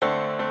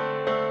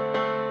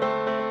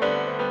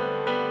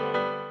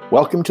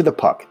Welcome to The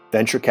Puck,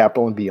 Venture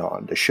Capital and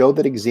Beyond, a show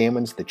that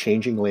examines the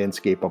changing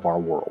landscape of our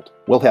world.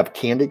 We'll have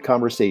candid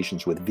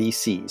conversations with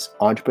VCs,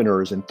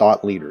 entrepreneurs, and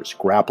thought leaders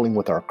grappling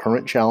with our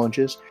current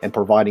challenges and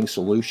providing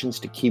solutions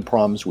to key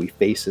problems we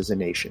face as a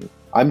nation.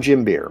 I'm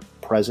Jim Beer,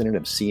 president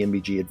of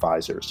CMBG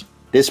Advisors.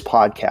 This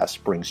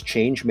podcast brings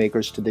change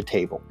makers to the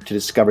table to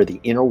discover the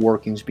inner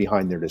workings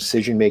behind their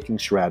decision-making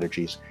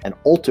strategies and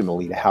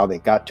ultimately to how they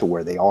got to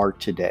where they are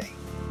today.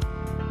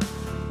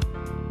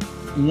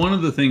 One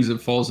of the things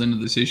that falls into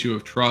this issue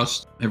of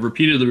trust, I've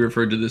repeatedly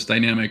referred to this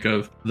dynamic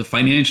of the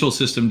financial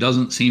system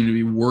doesn't seem to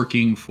be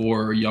working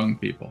for young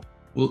people.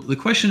 Well, the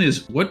question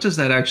is, what does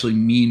that actually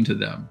mean to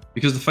them?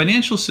 Because the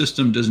financial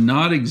system does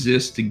not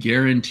exist to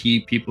guarantee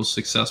people's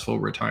successful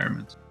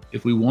retirements.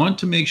 If we want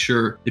to make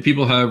sure that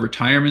people have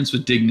retirements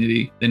with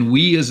dignity, then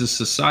we as a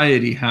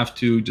society have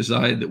to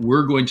decide that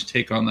we're going to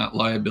take on that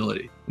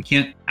liability. We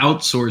can't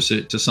outsource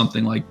it to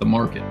something like the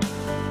market.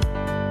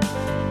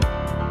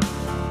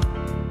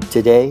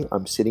 Today,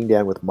 I'm sitting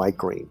down with Mike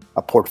Green,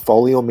 a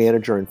portfolio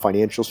manager and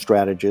financial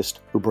strategist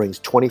who brings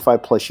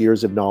 25 plus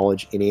years of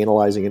knowledge in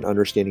analyzing and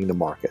understanding the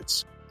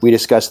markets. We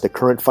discuss the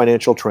current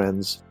financial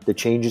trends, the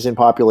changes in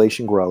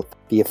population growth,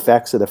 the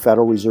effects of the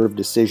Federal Reserve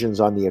decisions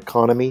on the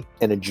economy,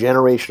 and a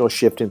generational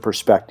shift in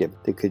perspective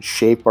that could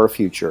shape our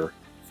future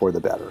for the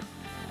better.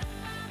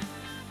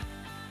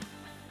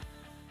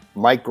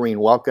 Mike Green,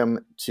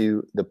 welcome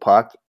to The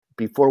Puck.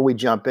 Before we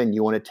jump in,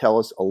 you want to tell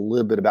us a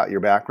little bit about your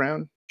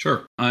background?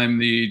 Sure. I'm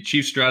the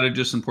chief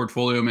strategist and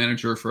portfolio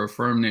manager for a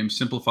firm named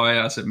Simplify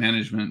Asset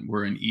Management.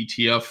 We're an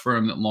ETF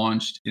firm that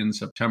launched in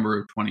September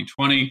of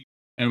 2020,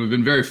 and we've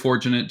been very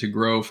fortunate to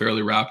grow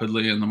fairly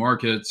rapidly in the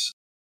markets.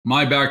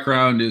 My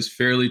background is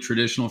fairly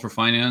traditional for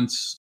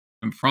finance.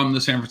 I'm from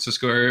the San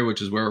Francisco area,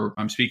 which is where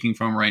I'm speaking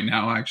from right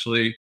now,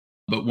 actually,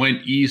 but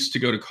went east to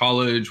go to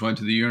college, went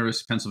to the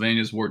University of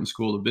Pennsylvania's Wharton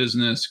School of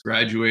Business,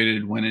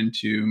 graduated, went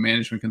into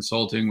management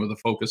consulting with a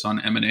focus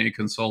on M&A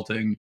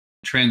consulting,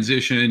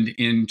 transitioned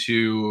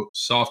into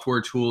software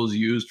tools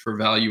used for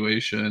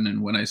valuation.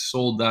 And when I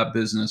sold that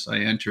business, I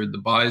entered the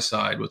buy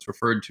side, what's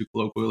referred to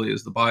colloquially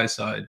as the buy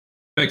side,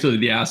 effectively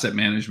the asset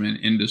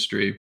management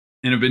industry.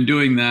 And I've been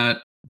doing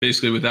that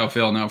basically without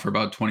fail now for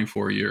about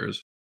 24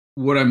 years.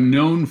 What I'm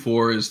known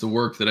for is the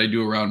work that I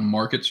do around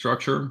market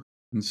structure.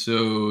 And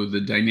so the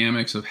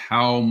dynamics of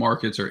how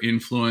markets are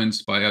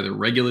influenced by either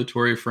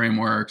regulatory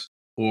frameworks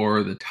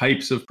or the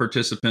types of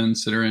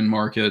participants that are in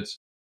markets.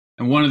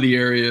 And one of the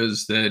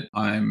areas that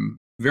I'm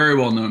very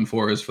well known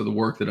for is for the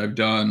work that I've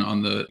done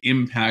on the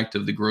impact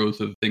of the growth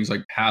of things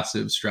like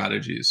passive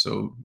strategies.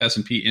 So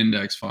S&P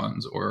index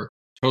funds or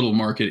total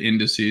market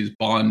indices,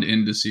 bond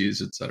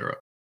indices, et cetera.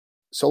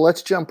 So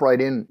let's jump right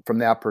in from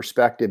that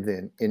perspective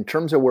then. In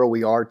terms of where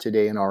we are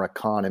today in our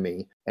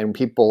economy and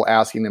people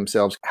asking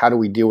themselves, how do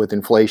we deal with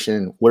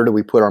inflation? Where do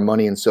we put our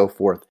money and so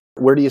forth?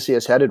 Where do you see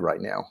us headed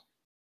right now?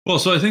 Well,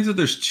 so I think that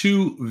there's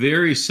two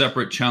very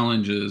separate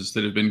challenges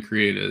that have been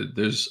created.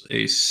 There's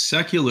a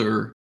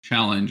secular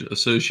challenge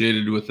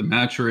associated with the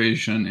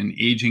maturation and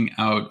aging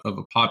out of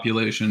a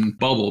population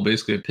bubble,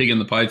 basically a pig in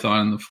the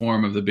python in the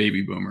form of the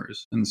baby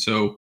boomers. And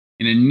so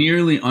in a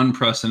nearly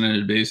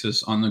unprecedented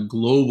basis on the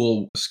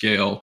global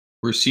scale,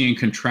 we're seeing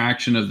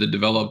contraction of the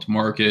developed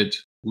market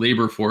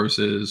labor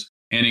forces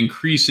and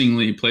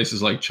increasingly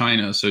places like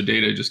China. So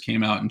data just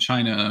came out in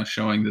China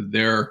showing that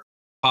their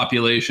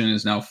population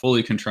is now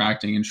fully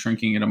contracting and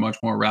shrinking at a much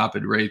more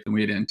rapid rate than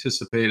we had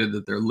anticipated,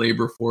 that their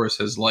labor force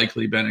has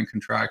likely been in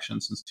contraction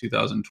since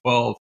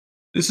 2012.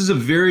 This is a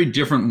very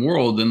different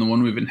world than the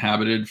one we've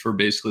inhabited for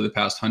basically the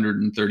past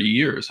 130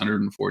 years,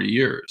 140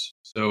 years.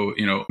 So,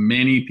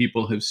 many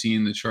people have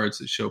seen the charts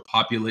that show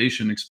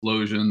population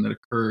explosion that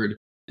occurred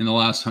in the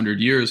last 100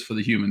 years for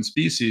the human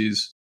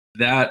species.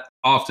 That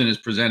often is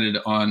presented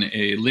on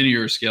a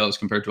linear scale as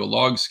compared to a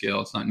log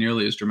scale. It's not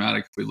nearly as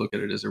dramatic if we look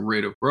at it as a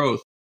rate of growth.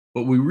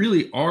 But we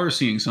really are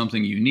seeing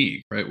something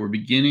unique, right? We're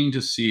beginning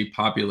to see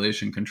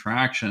population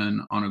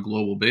contraction on a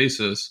global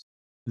basis.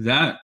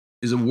 That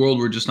is a world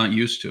we're just not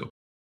used to,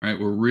 right?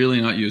 We're really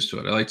not used to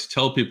it. I like to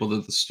tell people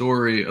that the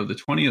story of the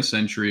 20th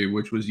century,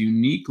 which was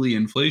uniquely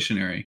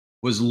inflationary,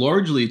 was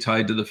largely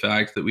tied to the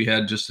fact that we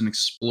had just an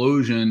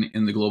explosion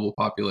in the global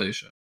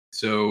population.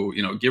 So,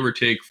 give or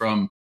take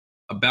from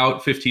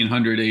about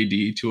 1500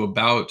 AD to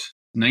about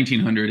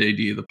 1900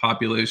 AD, the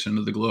population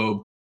of the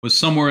globe was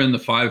somewhere in the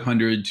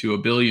 500 to a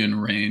billion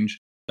range,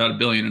 about 1.5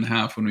 billion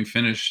when we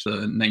finished the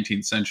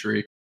 19th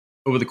century.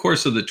 Over the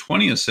course of the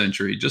 20th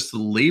century, just the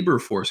labor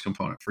force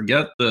component,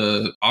 forget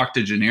the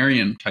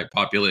octogenarian type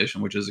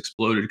population, which has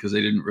exploded because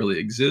they didn't really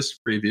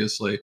exist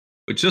previously,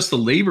 but just the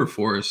labor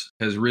force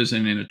has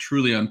risen in a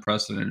truly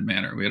unprecedented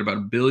manner. We had about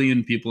 1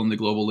 billion people in the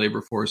global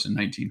labor force in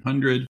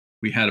 1900.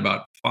 We had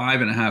about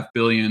 5.5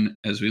 billion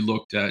as we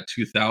looked at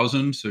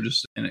 2000, so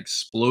just an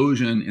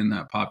explosion in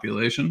that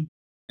population.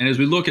 And as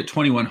we look at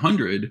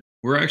 2100,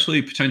 we're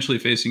actually potentially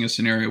facing a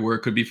scenario where it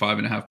could be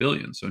 5.5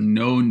 billion. So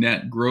no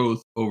net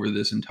growth over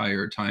this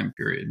entire time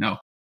period. Now,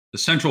 the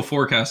central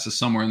forecast is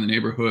somewhere in the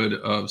neighborhood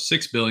of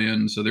 6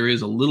 billion. So there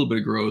is a little bit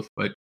of growth,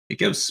 but it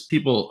gives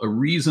people a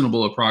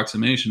reasonable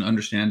approximation to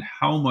understand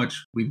how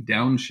much we've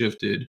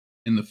downshifted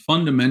in the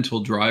fundamental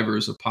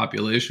drivers of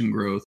population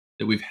growth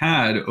that we've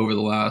had over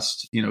the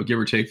last, give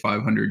or take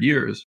 500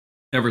 years,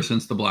 ever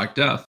since the Black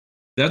Death.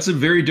 That's a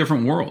very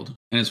different world.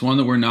 And it's one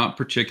that we're not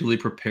particularly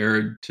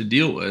prepared to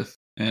deal with.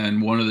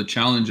 And one of the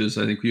challenges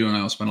I think you and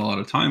I will spend a lot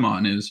of time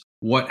on is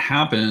what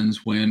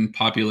happens when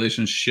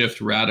populations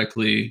shift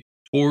radically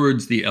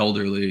towards the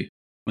elderly,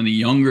 when the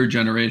younger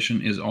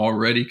generation is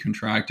already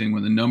contracting,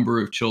 when the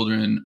number of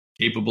children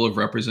capable of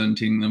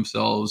representing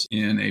themselves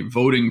in a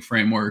voting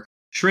framework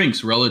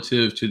shrinks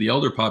relative to the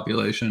elder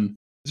population.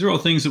 These are all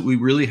things that we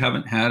really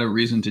haven't had a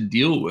reason to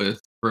deal with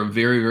for a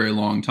very, very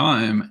long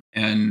time.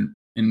 And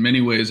in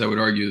many ways, I would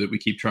argue that we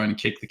keep trying to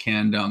kick the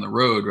can down the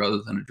road rather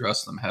than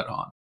address them head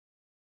on.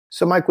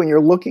 So, Mike, when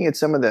you're looking at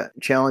some of the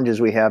challenges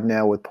we have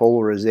now with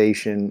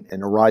polarization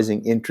and a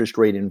rising interest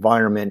rate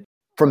environment,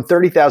 from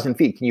 30,000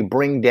 feet, can you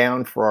bring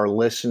down for our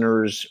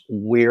listeners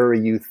where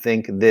you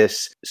think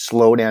this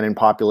slowdown in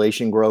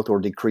population growth or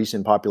decrease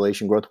in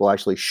population growth will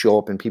actually show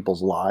up in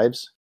people's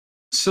lives?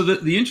 So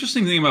the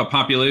interesting thing about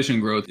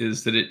population growth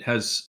is that it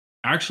has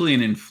actually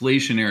an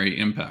inflationary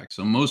impact.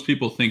 So most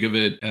people think of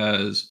it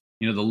as,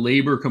 the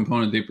labor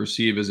component they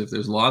perceive as if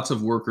there's lots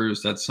of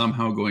workers, that's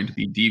somehow going to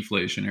be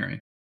deflationary.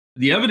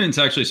 The evidence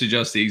actually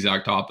suggests the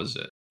exact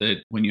opposite,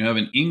 that when you have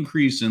an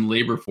increase in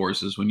labor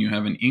forces, when you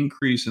have an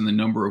increase in the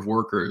number of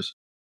workers,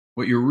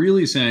 what you're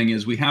really saying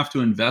is we have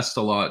to invest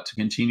a lot to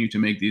continue to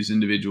make these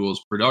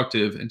individuals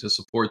productive and to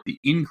support the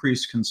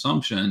increased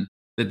consumption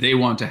that they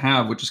want to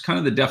have, which is kind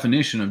of the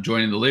definition of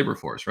joining the labor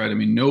force, right? I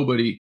mean,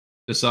 nobody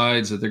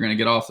decides that they're going to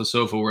get off the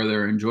sofa where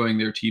they're enjoying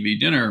their TV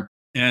dinner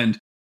and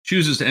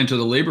chooses to enter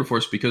the labor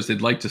force because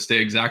they'd like to stay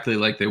exactly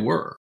like they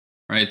were,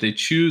 right? They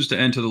choose to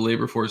enter the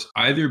labor force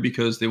either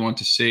because they want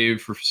to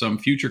save for some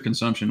future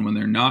consumption when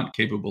they're not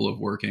capable of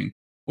working,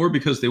 or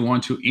because they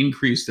want to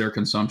increase their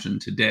consumption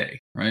today,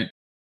 right?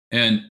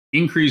 And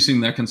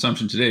increasing that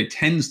consumption today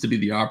tends to be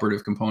the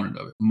operative component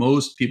of it.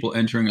 Most people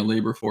entering a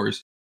labor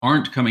force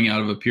aren't coming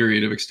out of a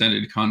period of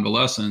extended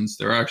convalescence.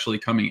 They're actually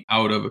coming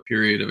out of a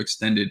period of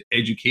extended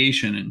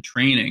education and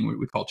training, what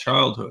we call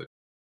childhood.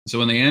 So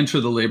when they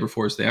enter the labor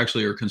force, they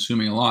actually are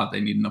consuming a lot.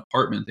 They need an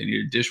apartment, they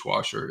need a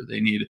dishwasher,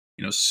 they need,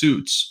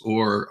 suits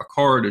or a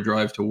car to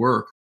drive to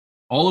work.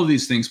 All of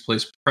these things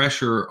place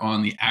pressure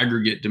on the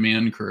aggregate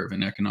demand curve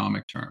in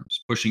economic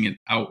terms, pushing it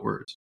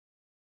outwards.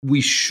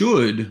 We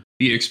should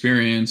be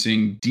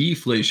experiencing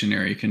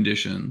deflationary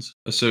conditions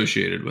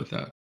associated with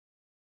that.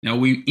 Now,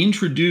 we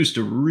introduced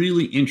a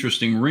really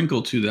interesting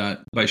wrinkle to that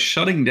by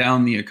shutting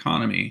down the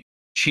economy,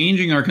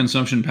 changing our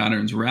consumption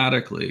patterns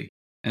radically,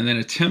 and then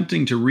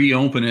attempting to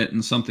reopen it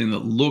in something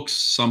that looks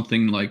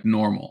something like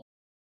normal.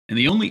 And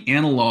the only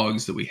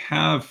analogs that we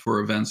have for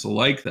events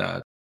like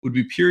that would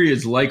be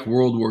periods like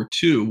World War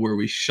II, where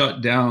we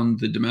shut down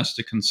the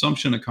domestic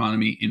consumption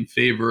economy in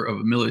favor of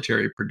a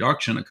military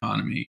production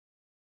economy.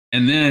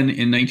 And then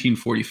in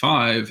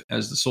 1945,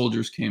 as the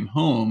soldiers came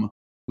home,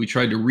 we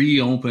tried to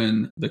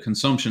reopen the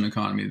consumption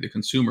economy, the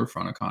consumer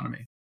front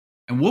economy.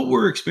 And what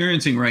we're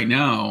experiencing right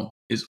now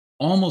is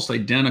almost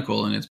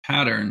identical in its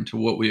pattern to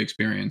what we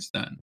experienced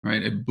then,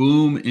 right? A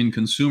boom in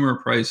consumer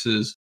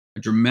prices, a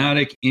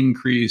dramatic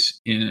increase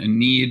in a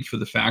need for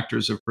the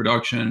factors of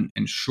production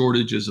and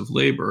shortages of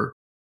labor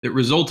that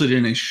resulted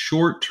in a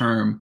short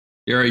term,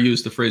 dare I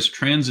use the phrase,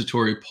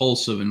 transitory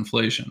pulse of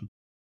inflation.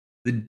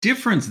 The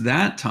difference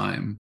that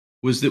time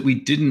was that we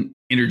didn't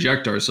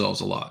interject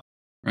ourselves a lot,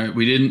 right?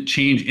 We didn't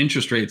change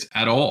interest rates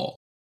at all.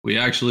 We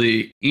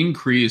actually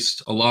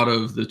increased a lot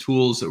of the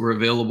tools that were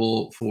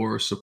available for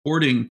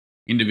supporting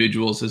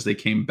individuals as they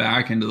came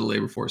back into the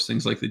labor force,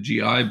 things like the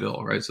GI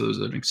Bill, right? So there's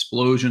an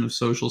explosion of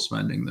social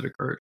spending that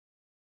occurred.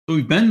 So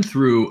we've been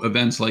through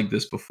events like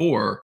this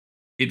before.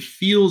 It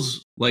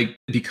feels like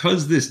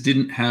because this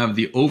didn't have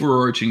the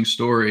overarching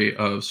story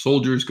of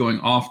soldiers going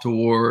off to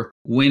war,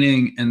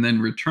 winning, and then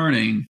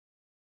returning,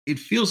 it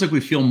feels like we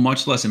feel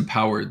much less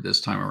empowered this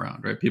time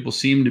around, right? People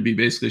seem to be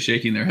basically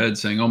shaking their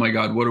heads saying, oh my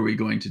God, what are we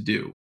going to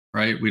do,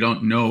 right? We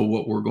don't know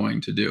what we're going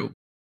to do.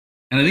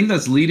 And I think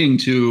that's leading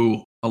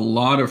to a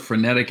lot of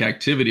frenetic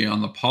activity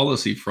on the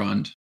policy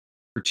front,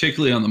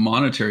 particularly on the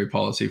monetary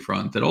policy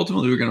front, that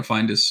ultimately we're going to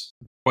find is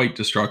quite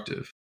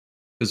destructive.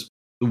 Because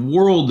the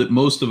world that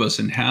most of us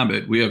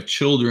inhabit, we have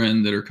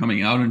children that are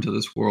coming out into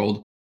this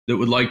world that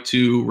would like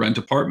to rent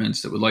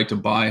apartments, that would like to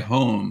buy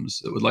homes,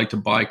 that would like to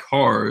buy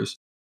cars.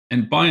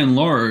 And by and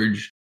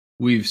large,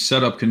 we've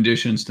set up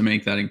conditions to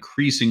make that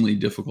increasingly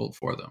difficult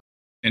for them.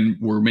 And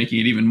we're making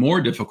it even more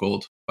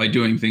difficult by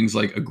doing things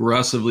like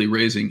aggressively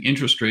raising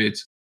interest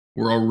rates.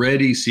 We're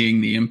already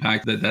seeing the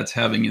impact that that's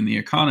having in the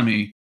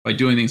economy by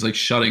doing things like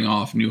shutting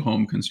off new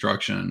home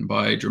construction,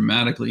 by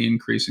dramatically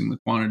increasing the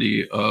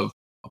quantity of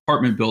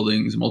apartment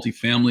buildings.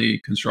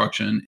 Multifamily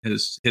construction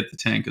has hit the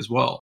tank as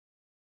well.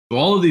 So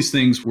all of these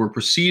things were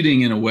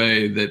proceeding in a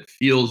way that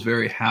feels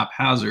very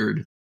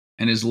haphazard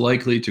and is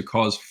likely to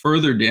cause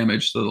further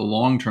damage to the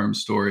long-term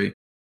story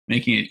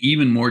making it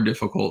even more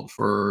difficult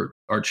for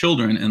our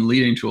children and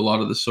leading to a lot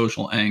of the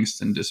social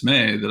angst and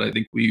dismay that I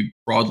think we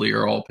broadly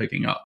are all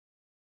picking up.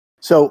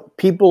 So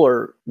people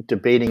are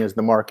debating as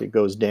the market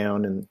goes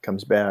down and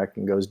comes back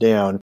and goes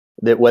down,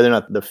 that whether or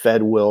not the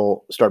Fed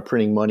will start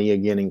printing money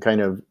again and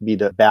kind of be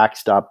the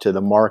backstop to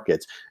the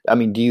markets. I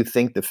mean, do you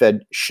think the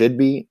Fed should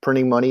be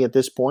printing money at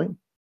this point?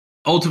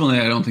 Ultimately,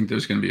 I don't think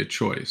there's going to be a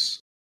choice.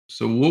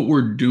 So, what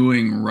we're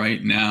doing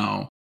right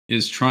now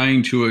is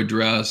trying to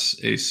address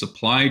a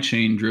supply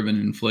chain driven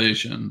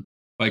inflation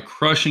by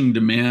crushing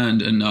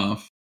demand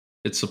enough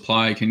that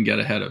supply can get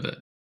ahead of it.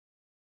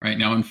 Right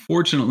now,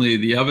 unfortunately,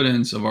 the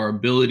evidence of our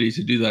ability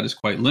to do that is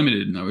quite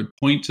limited. And I would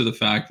point to the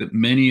fact that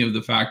many of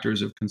the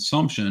factors of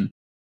consumption,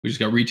 we just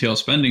got retail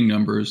spending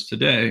numbers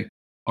today,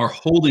 are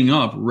holding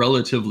up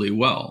relatively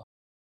well.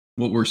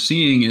 What we're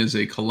seeing is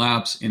a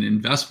collapse in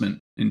investment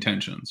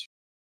intentions,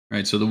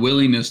 right? So the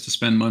willingness to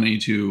spend money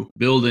to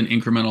build an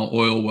incremental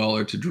oil well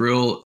or to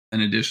drill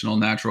an additional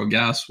natural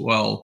gas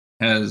well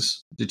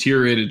has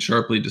deteriorated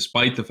sharply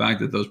despite the fact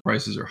that those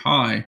prices are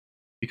high,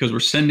 because we're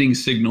sending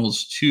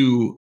signals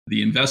to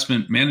the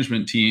investment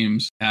management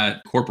teams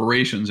at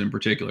corporations in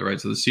particular, right?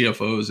 So the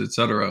CFOs, et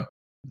cetera,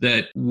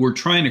 that we're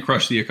trying to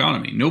crush the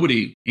economy.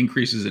 Nobody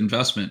increases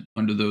investment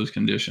under those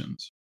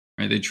conditions,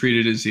 right? They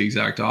treat it as the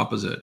exact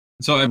opposite.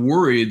 So I'm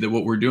worried that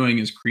what we're doing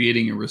is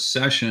creating a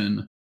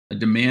recession, a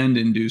demand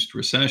induced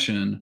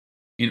recession,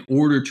 in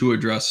order to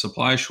address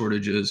supply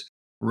shortages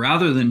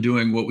rather than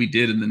doing what we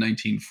did in the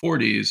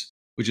 1940s,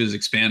 which is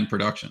expand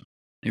production.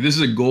 Like, this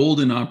is a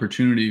golden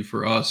opportunity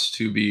for us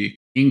to be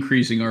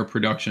increasing our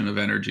production of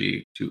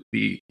energy, to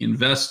be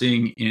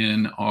investing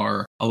in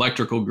our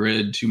electrical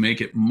grid to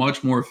make it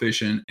much more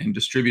efficient and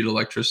distribute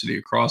electricity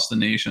across the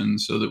nation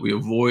so that we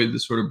avoid the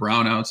sort of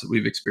brownouts that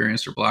we've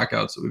experienced or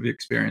blackouts that we've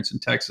experienced in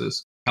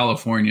Texas,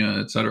 California,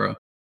 et cetera.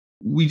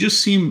 We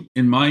just seem,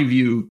 in my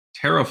view,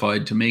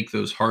 terrified to make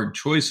those hard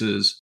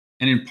choices.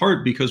 And in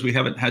part because we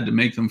haven't had to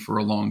make them for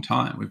a long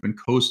time. We've been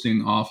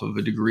coasting off of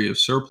a degree of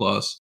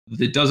surplus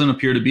that doesn't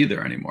appear to be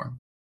there anymore.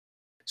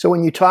 So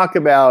when you talk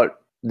about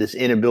this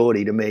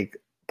inability to make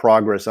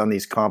progress on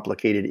these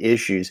complicated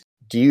issues,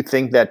 do you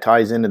think that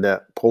ties into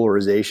the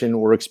polarization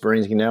we're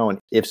experiencing now? And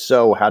if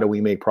so, how do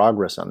we make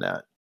progress on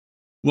that?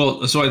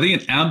 Well, so I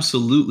think it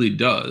absolutely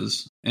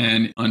does.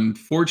 And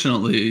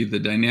unfortunately, the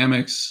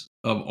dynamics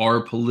of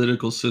our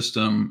political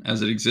system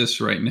as it exists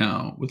right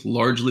now, with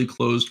largely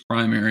closed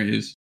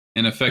primaries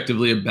and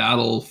effectively a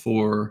battle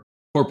for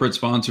corporate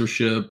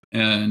sponsorship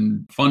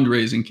and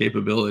fundraising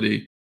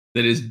capability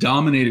that is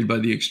dominated by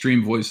the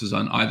extreme voices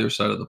on either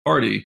side of the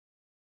party,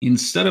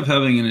 instead of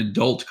having an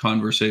adult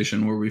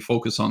conversation where we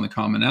focus on the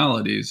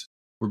commonalities,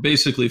 we're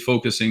basically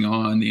focusing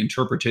on the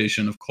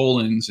interpretation of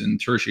colons in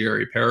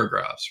tertiary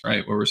paragraphs,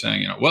 right? Where we're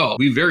saying, well,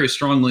 we very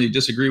strongly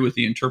disagree with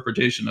the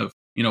interpretation of,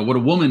 what a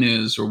woman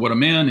is or what a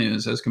man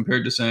is, as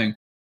compared to saying,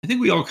 I think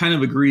we all kind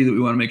of agree that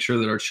we want to make sure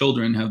that our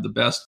children have the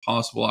best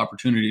possible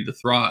opportunity to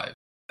thrive.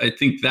 I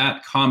think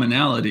that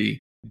commonality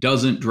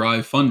doesn't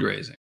drive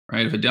fundraising,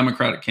 right? If a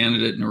Democratic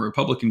candidate and a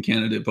Republican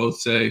candidate both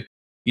say,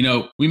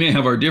 we may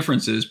have our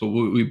differences, but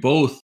what we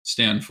both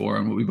stand for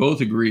and what we both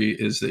agree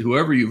is that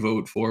whoever you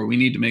vote for, we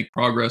need to make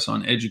progress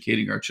on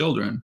educating our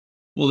children.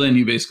 Well, then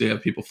you basically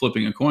have people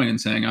flipping a coin and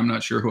saying, I'm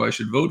not sure who I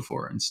should vote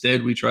for.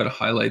 Instead, we try to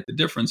highlight the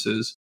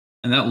differences.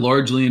 And that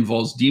largely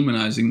involves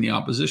demonizing the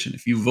opposition.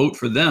 If you vote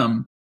for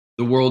them,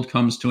 the world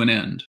comes to an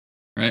end,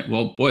 right?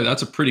 Well, boy,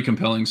 that's a pretty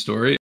compelling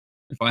story.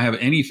 If I have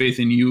any faith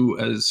in you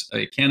as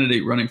a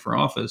candidate running for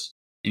office,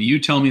 and you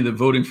tell me that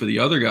voting for the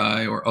other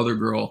guy or other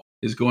girl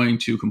is going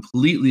to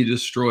completely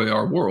destroy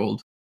our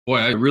world, boy,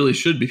 I really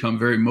should become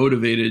very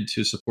motivated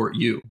to support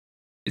you.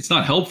 It's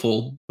not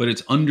helpful, but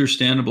it's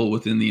understandable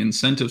within the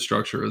incentive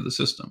structure of the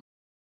system.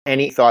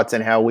 Any thoughts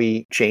on how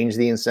we change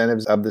the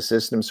incentives of the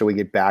system so we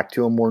get back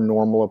to a more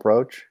normal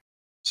approach?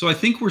 So I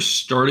think we're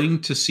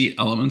starting to see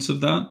elements of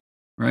that,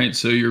 right?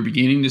 So you're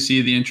beginning to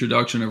see the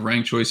introduction of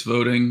ranked choice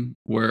voting,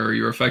 where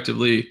you're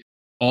effectively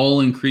all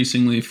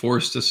increasingly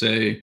forced to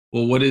say,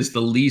 well, what is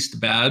the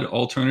least bad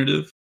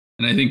alternative?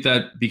 And I think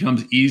that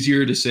becomes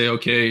easier to say,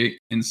 okay,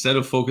 instead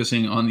of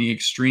focusing on the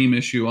extreme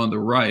issue on the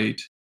right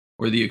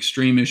or the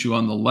extreme issue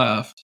on the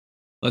left,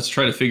 let's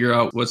try to figure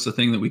out what's the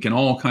thing that we can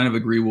all kind of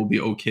agree we'll be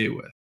okay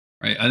with,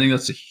 right? I think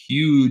that's a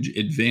huge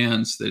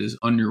advance that is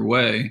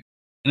underway.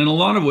 And in a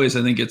lot of ways,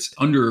 I think it's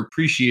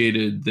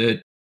underappreciated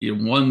that,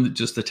 one,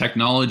 just the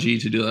technology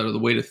to do that or the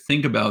way to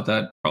think about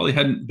that probably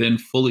hadn't been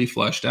fully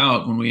fleshed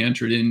out when we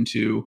entered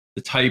into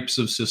the types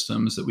of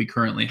systems that we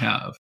currently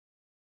have.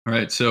 All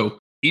right. So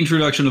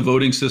introduction of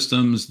voting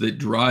systems that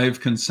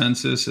drive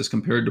consensus as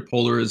compared to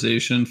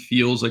polarization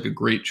feels like a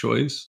great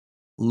choice.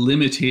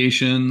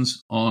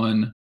 Limitations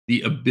on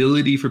the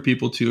ability for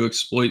people to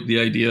exploit the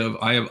idea of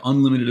I have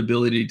unlimited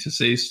ability to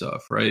say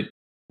stuff, right?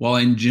 While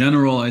in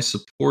general, I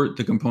support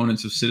the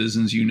components of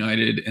Citizens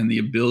United and the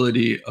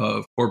ability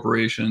of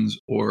corporations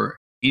or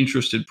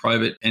interested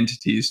private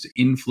entities to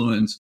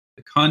influence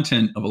the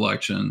content of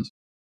elections,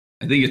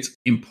 I think it's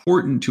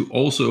important to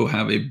also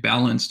have a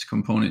balanced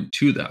component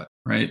to that,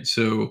 right?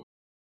 So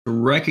to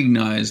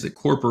recognize that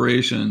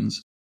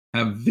corporations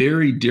have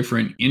very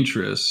different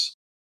interests,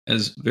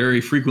 as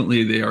very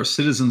frequently they are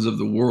citizens of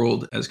the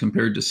world as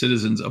compared to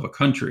citizens of a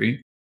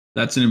country.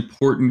 That's an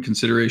important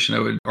consideration. I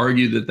would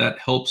argue that that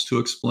helps to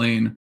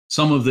explain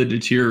some of the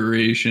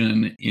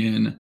deterioration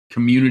in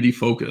community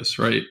focus,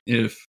 right?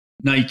 If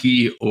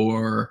Nike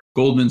or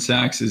Goldman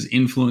Sachs is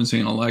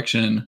influencing an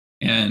election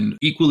and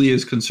equally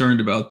as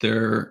concerned about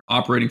their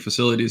operating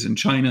facilities in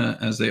China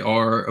as they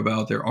are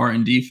about their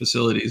R&D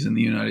facilities in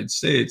the United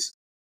States,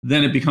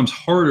 then it becomes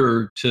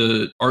harder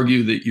to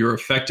argue that you're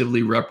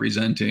effectively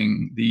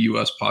representing the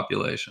US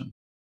population.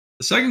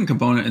 The second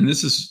component, and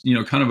this is,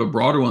 kind of a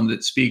broader one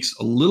that speaks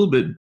a little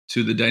bit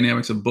to the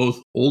dynamics of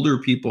both older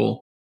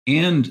people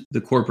and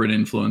the corporate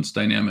influence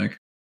dynamic,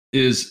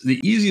 is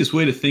the easiest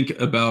way to think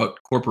about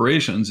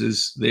corporations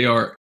is they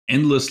are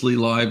endlessly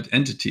lived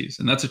entities.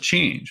 And that's a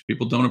change.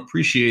 People don't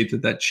appreciate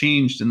that that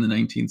changed in the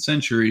 19th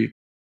century.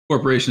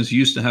 Corporations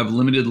used to have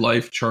limited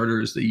life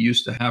charters. They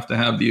used to have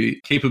the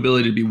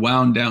capability to be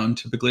wound down,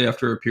 typically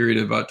after a period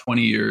of about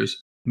 20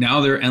 years.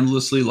 Now they're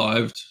endlessly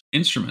lived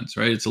instruments,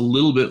 right? It's a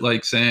little bit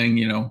like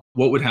saying,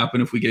 what would happen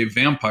if we gave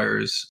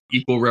vampires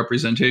equal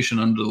representation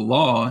under the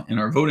law in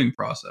our voting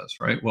process,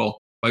 right? Well,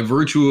 by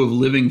virtue of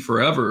living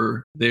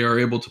forever, they are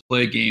able to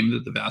play a game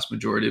that the vast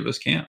majority of us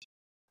can't.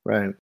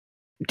 Right.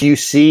 Do you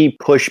see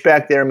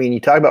pushback there? I mean, you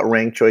talk about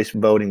ranked choice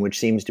voting, which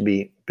seems to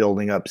be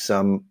building up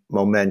some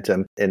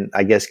momentum. And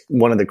I guess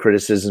one of the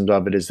criticisms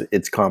of it is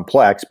it's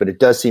complex, but it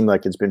does seem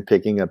like it's been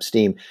picking up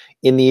steam.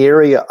 In the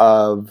area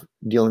of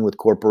dealing with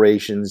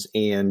corporations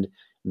and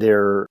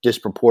their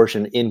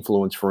disproportionate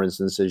influence, for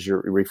instance, as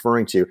you're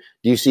referring to,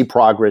 do you see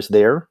progress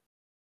there?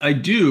 I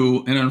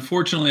do. And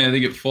unfortunately, I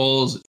think it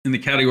falls in the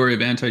category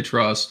of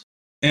antitrust.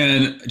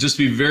 And just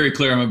to be very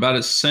clear, I'm about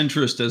as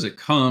centrist as it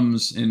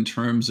comes in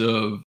terms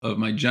of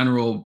my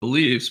general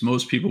beliefs.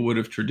 Most people would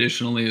have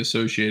traditionally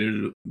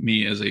associated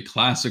me as a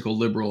classical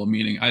liberal,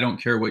 meaning I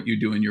don't care what you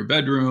do in your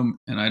bedroom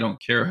and I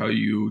don't care how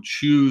you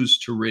choose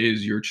to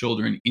raise your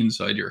children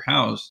inside your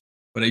house.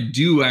 But I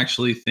do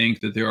actually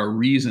think that there are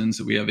reasons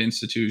that we have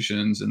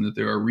institutions and that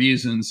there are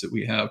reasons that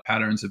we have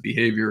patterns of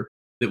behavior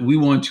that we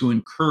want to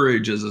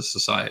encourage as a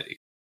society,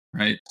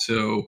 right?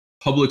 So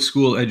public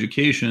school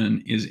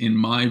education is, in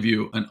my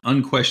view, an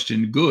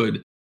unquestioned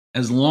good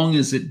as long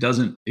as it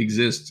doesn't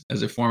exist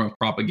as a form of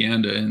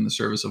propaganda in the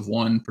service of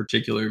one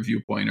particular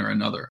viewpoint or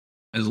another.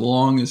 As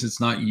long as it's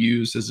not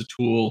used as a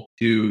tool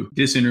to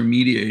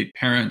disintermediate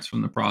parents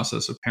from the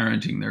process of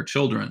parenting their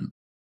children.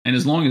 And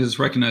as long as it's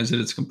recognized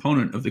that it's a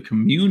component of the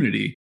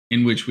community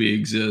in which we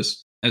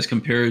exist, as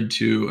compared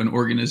to an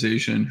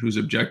organization whose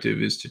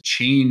objective is to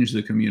change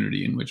the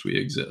community in which we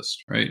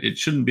exist, right? It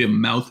shouldn't be a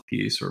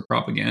mouthpiece or a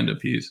propaganda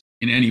piece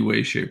in any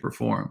way, shape, or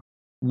form.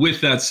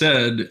 With that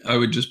said, I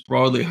would just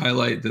broadly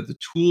highlight that the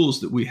tools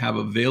that we have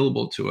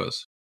available to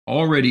us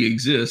already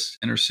exist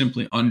and are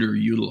simply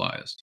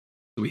underutilized.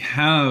 So we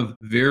have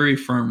very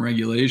firm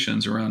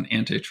regulations around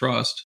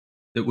antitrust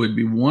that would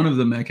be one of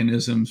the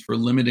mechanisms for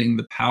limiting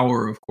the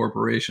power of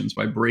corporations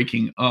by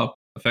breaking up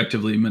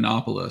effectively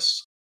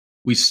monopolists.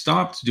 We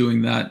stopped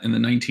doing that in the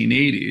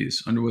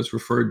 1980s under what's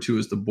referred to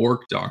as the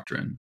Bork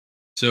Doctrine.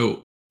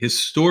 So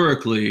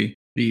historically,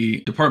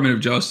 the Department of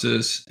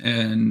Justice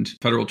and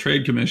Federal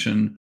Trade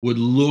Commission would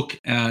look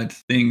at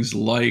things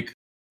like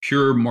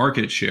pure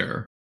market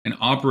share and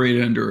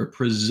operate under a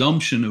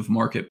presumption of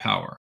market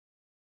power.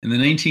 In the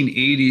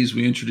 1980s,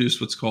 we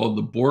introduced what's called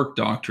the Bork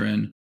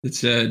Doctrine that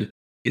said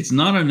it's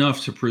not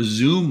enough to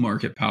presume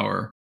market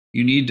power.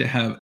 You need to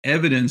have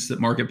evidence that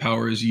market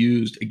power is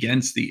used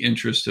against the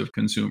interest of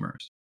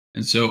consumers.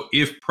 And so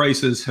if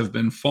prices have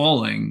been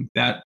falling,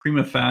 that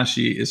prima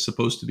facie is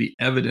supposed to be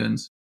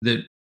evidence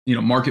that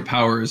market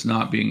power is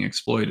not being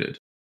exploited.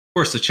 Of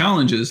course, the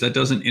challenge is that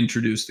doesn't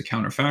introduce the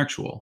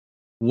counterfactual.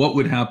 What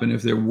would happen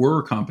if there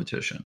were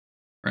competition,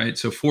 right?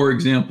 So for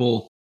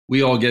example,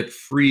 we all get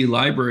free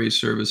library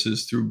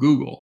services through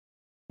Google.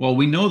 Well,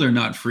 we know they're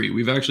not free.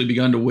 We've actually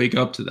begun to wake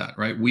up to that,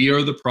 right? We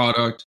are the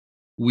product.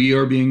 We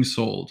are being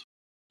sold.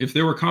 If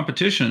there were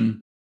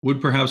competition, would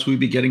perhaps we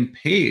be getting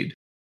paid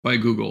by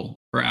Google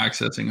for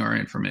accessing our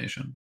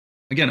information?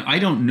 Again, I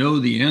don't know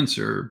the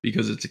answer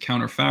because it's a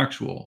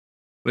counterfactual,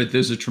 but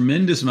there's a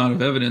tremendous amount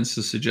of evidence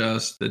to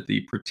suggest that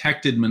the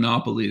protected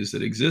monopolies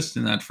that exist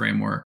in that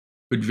framework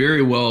could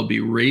very well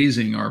be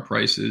raising our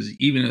prices,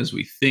 even as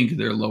we think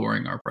they're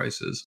lowering our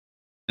prices.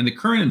 And the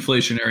current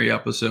inflationary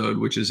episode,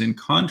 which is in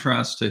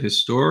contrast to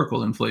historical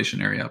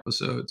inflationary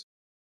episodes,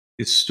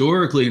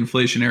 historically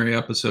inflationary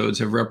episodes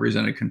have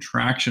represented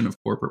contraction of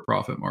corporate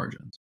profit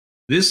margins.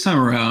 This time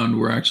around,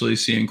 we're actually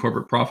seeing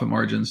corporate profit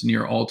margins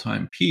near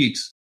all-time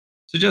peaks,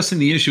 suggesting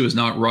the issue is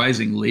not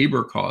rising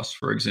labor costs,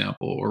 for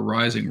example, or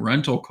rising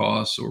rental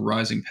costs or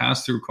rising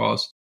pass-through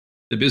costs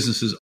that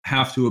businesses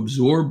have to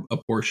absorb a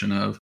portion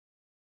of.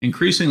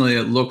 Increasingly,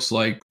 it looks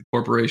like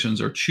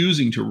corporations are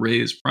choosing to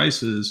raise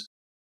prices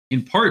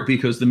in part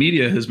because the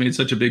media has made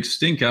such a big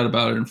stink out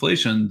about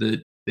inflation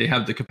that they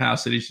have the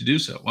capacity to do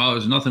so. Well,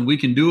 there's nothing we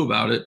can do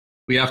about it.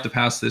 We have to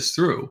pass this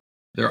through.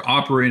 They're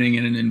operating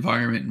in an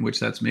environment in which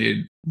that's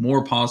made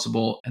more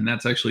possible, and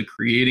that's actually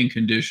creating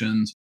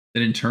conditions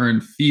that in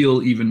turn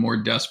feel even more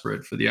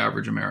desperate for the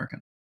average American.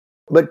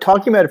 But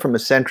talking about it from a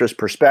centrist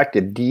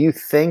perspective, do you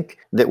think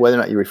that whether or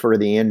not you refer to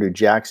the Andrew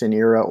Jackson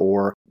era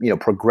or,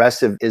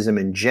 progressivism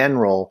in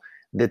general,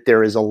 that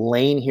there is a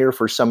lane here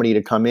for somebody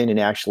to come in and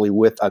actually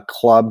with a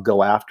club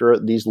go after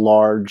these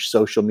large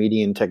social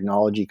media and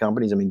technology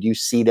companies? I mean, do you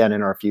see that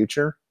in our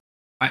future?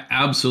 I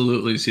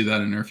absolutely see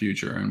that in our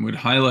future and would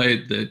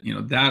highlight that,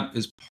 that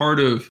is part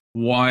of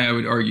why I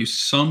would argue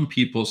some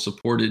people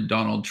supported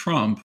Donald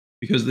Trump,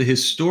 because the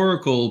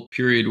historical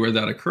period where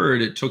that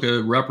occurred, it took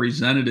a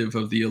representative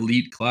of the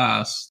elite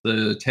class,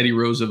 the Teddy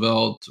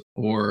Roosevelt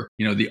or,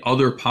 the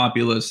other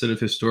populists that have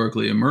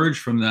historically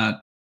emerged from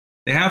that.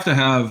 They have to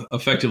have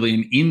effectively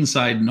an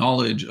inside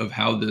knowledge of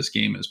how this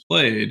game is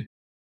played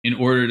in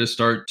order to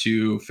start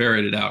to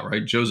ferret it out,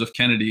 right? Joseph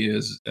Kennedy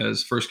is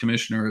as first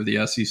commissioner of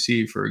the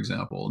SEC, for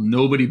example.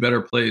 Nobody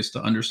better placed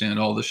to understand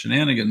all the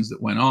shenanigans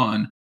that went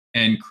on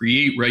and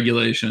create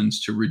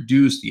regulations to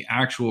reduce the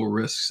actual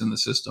risks in the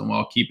system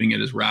while keeping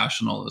it as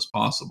rational as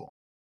possible.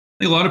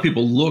 I think a lot of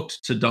people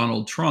looked to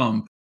Donald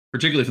Trump,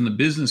 particularly from the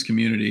business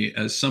community,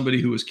 as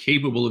somebody who was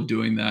capable of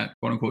doing that,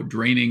 quote unquote,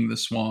 draining the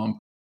swamp,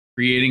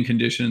 creating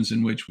conditions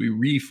in which we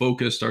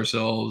refocused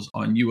ourselves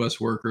on US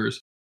workers.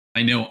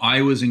 I know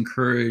I was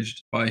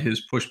encouraged by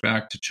his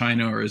pushback to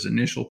China, or his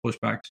initial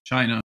pushback to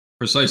China,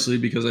 precisely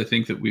because I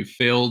think that we've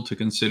failed to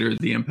consider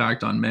the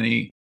impact on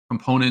many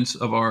components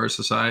of our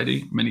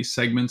society, many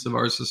segments of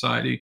our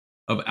society,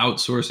 of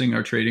outsourcing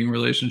our trading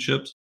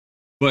relationships.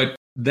 But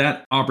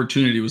that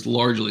opportunity was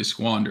largely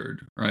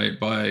squandered, right,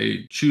 by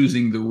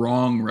choosing the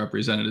wrong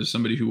representative,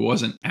 somebody who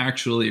wasn't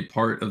actually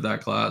part of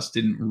that class,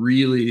 didn't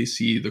really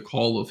see the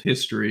call of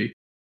history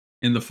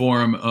in the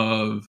form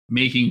of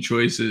making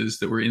choices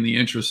that were in the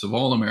interests of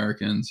all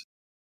Americans,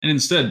 and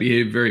instead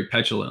behaved very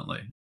petulantly.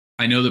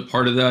 I know that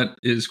part of that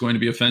is going to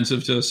be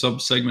offensive to a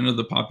subsegment of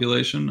the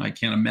population. I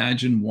can't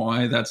imagine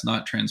why that's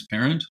not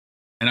transparent.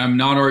 And I'm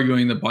not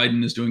arguing that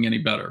Biden is doing any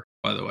better,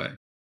 by the way.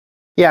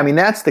 Yeah, I mean,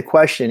 that's the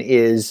question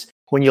is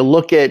when you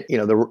look at,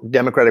 the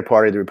Democratic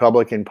Party, the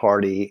Republican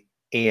Party,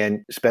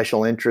 and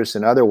special interests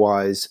and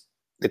otherwise,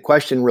 the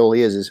question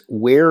really is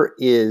where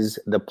is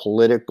the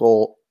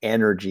political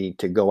energy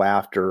to go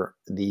after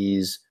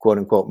these quote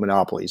unquote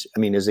monopolies? I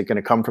mean, is it going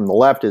to come from the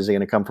left? Is it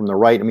going to come from the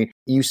right? I mean,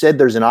 you said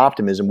there's an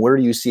optimism. Where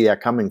do you see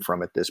that coming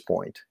from at this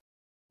point?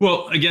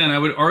 Well, again, I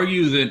would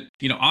argue that,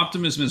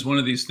 optimism is one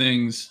of these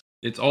things,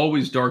 it's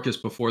always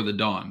darkest before the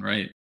dawn,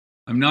 right?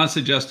 I'm not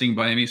suggesting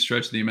by any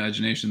stretch of the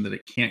imagination that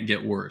it can't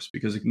get worse,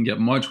 because it can get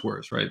much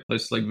worse, right?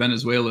 Places like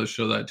Venezuela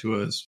show that to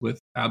us with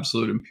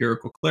absolute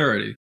empirical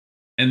clarity.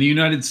 And the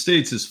United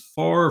States is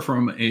far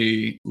from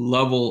a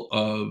level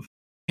of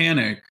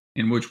panic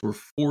in which we're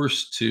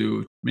forced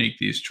to make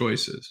these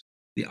choices.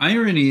 The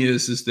irony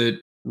is that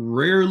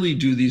rarely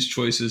do these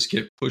choices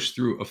get pushed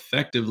through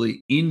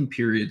effectively in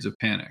periods of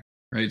panic,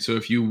 right? So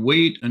if you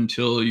wait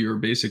until you're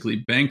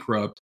basically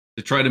bankrupt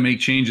to try to make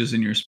changes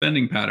in your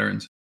spending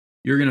patterns,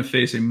 you're going to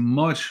face a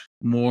much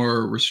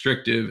more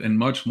restrictive and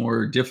much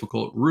more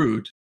difficult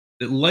route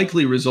that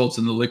likely results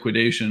in the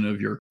liquidation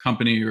of your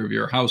company or of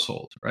your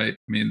household, right?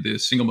 I mean, the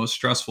single most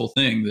stressful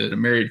thing that a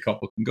married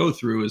couple can go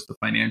through is the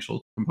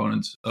financial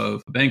components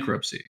of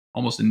bankruptcy.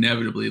 Almost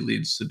inevitably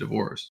leads to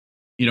divorce.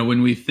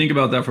 When we think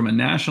about that from a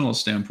national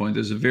standpoint,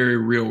 there's a very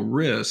real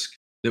risk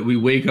that we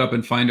wake up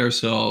and find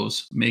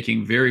ourselves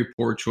making very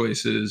poor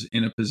choices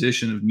in a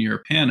position of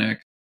near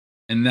panic,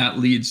 and that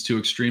leads to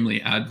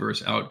extremely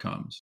adverse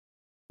outcomes.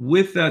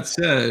 With that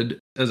said,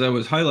 as I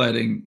was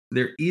highlighting,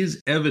 there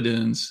is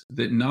evidence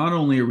that not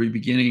only are we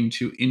beginning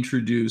to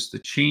introduce the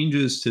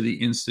changes to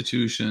the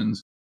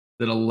institutions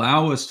that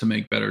allow us to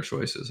make better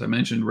choices. I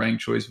mentioned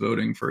ranked choice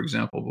voting, for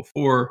example,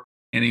 before,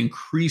 and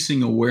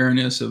increasing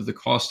awareness of the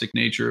caustic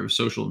nature of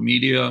social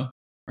media,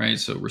 right?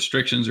 So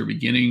restrictions are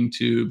beginning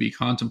to be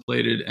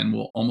contemplated and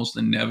will almost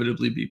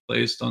inevitably be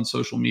placed on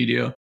social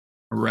media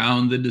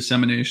around the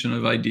dissemination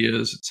of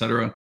ideas, et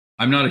cetera.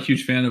 I'm not a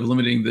huge fan of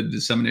limiting the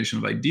dissemination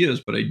of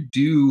ideas, but I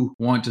do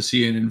want to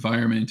see an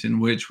environment in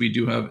which we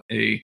do have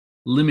a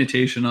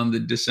limitation on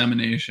the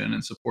dissemination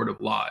and support of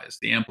lies,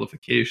 the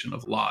amplification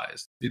of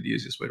lies, would be the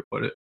easiest way to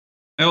put it.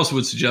 I also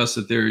would suggest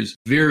that there's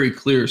very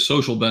clear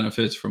social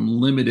benefits from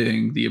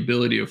limiting the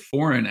ability of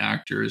foreign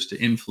actors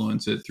to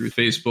influence it through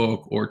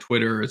Facebook or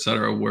Twitter, et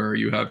cetera, where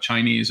you have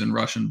Chinese and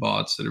Russian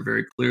bots that are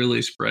very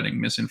clearly spreading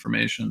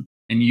misinformation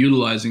and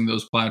utilizing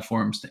those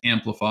platforms to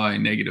amplify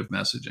negative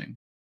messaging.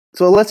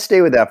 So let's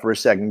stay with that for a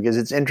second, because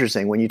it's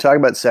interesting. When you talk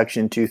about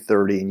Section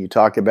 230 and you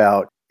talk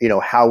about,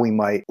 how we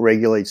might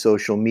regulate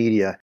social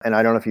media, and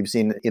I don't know if you've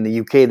seen in the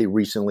UK,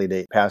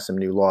 they passed some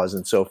new laws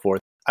and so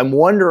forth. I'm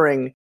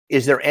wondering,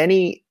 is there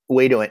any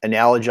way to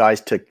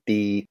analogize to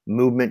the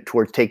movement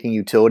towards taking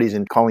utilities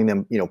and calling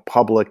them,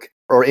 public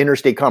or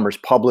interstate commerce,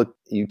 public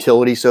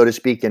utility, so to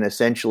speak, and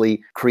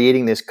essentially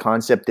creating this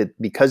concept that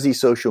because these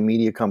social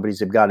media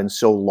companies have gotten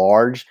so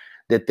large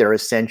that they're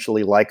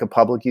essentially like a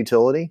public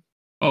utility?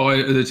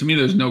 To me,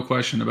 there's no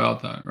question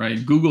about that,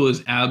 right? Google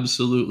is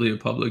absolutely a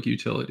public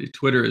utility.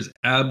 Twitter is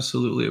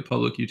absolutely a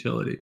public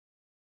utility.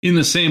 In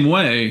the same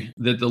way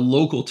that the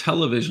local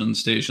television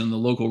station, the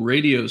local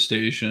radio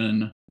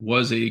station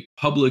was a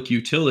public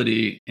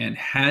utility and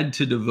had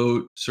to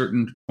devote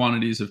certain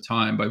quantities of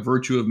time by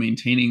virtue of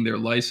maintaining their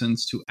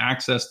license to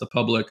access the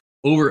public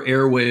over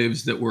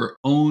airwaves that were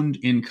owned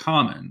in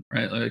common,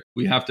 right? Like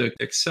we have to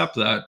accept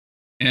that.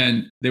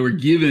 And they were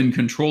given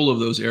control of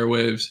those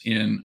airwaves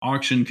in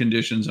auction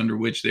conditions under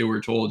which they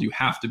were told you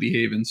have to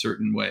behave in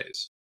certain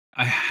ways.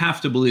 I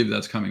have to believe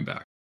that's coming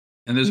back.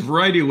 And there's a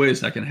variety of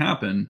ways that can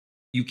happen.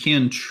 You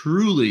can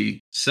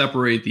truly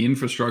separate the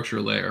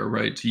infrastructure layer,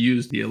 right? To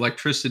use the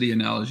electricity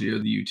analogy or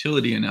the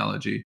utility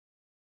analogy,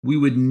 we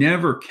would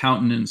never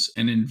countenance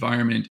an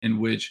environment in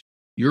which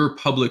your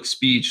public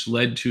speech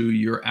led to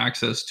your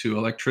access to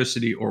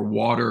electricity or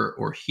water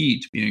or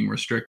heat being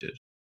restricted.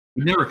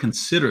 We never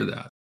consider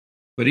that.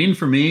 But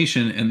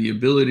information and the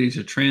ability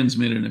to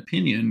transmit an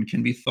opinion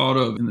can be thought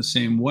of in the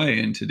same way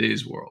in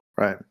today's world.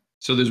 Right.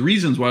 So there's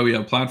reasons why we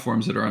have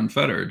platforms that are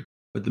unfettered.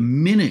 But the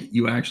minute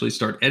you actually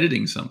start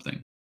editing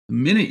something, the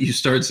minute you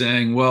start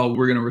saying, well,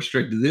 we're going to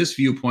restrict this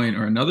viewpoint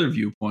or another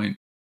viewpoint,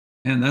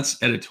 and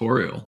that's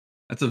editorial.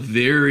 That's a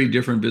very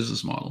different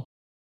business model.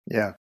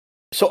 Yeah.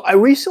 So I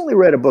recently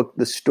read a book,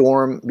 The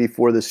Storm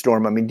Before the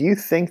Storm. I mean, do you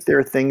think there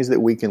are things that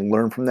we can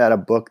learn from that, a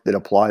book that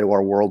apply to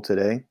our world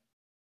today?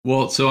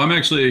 Well, so I'm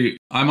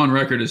on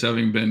record as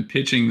having been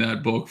pitching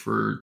that book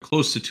for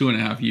close to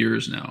 2.5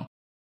 years now.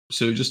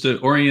 So just to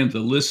orient the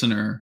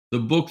listener, the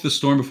book, The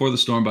Storm Before the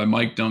Storm by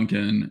Mike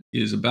Duncan,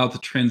 is about the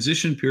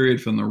transition period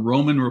from the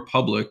Roman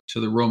Republic to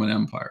the Roman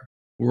Empire.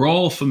 We're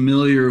all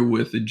familiar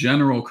with the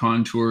general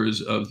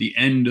contours of the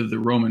end of the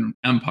Roman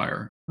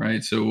Empire,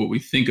 right? So what we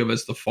think of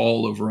as the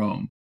fall of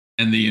Rome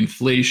and the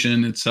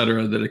inflation, et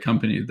cetera, that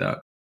accompanied that.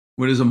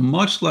 What is a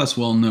much less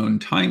well-known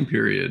time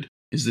period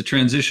is the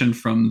transition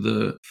from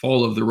the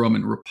fall of the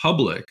Roman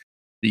Republic,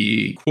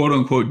 the quote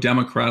unquote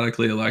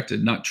democratically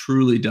elected, not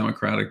truly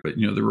democratic, but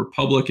the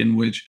republic in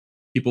which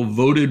people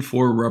voted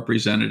for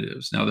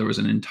representatives. Now there was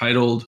an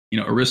entitled,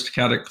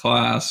 aristocratic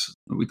class,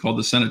 what we call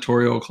the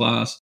senatorial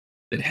class,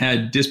 that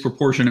had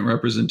disproportionate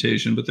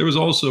representation, but there was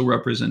also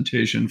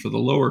representation for the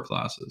lower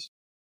classes.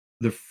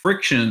 The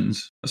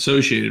frictions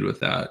associated with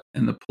that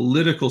and the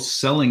political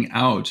selling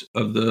out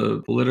of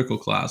the political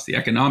class, the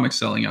economic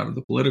selling out of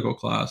the political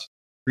class,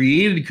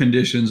 created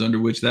conditions under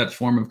which that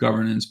form of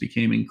governance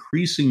became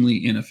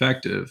increasingly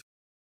ineffective.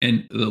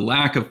 And the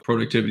lack of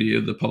productivity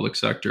of the public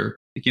sector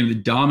became the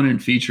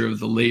dominant feature of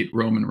the late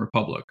Roman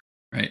Republic,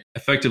 right?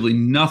 Effectively,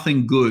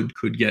 nothing good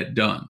could get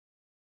done.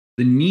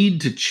 The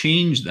need to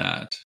change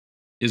that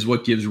is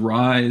what gives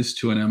rise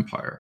to an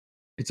empire.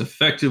 It's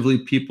effectively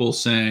people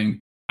saying,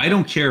 I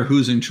don't care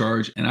who's in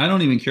charge, and I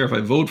don't even care if I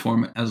vote for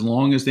them as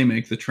long as they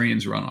make the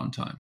trains run on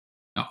time.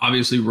 Now,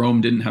 obviously, Rome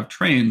didn't have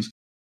trains,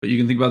 but you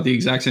can think about the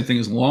exact same thing.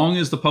 As long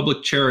as the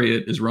public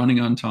chariot is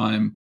running on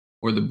time,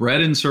 or the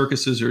bread and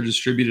circuses are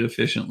distributed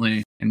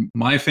efficiently, and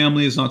my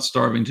family is not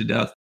starving to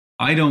death,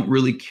 I don't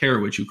really care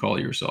what you call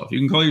yourself. You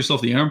can call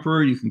yourself the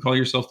emperor, you can call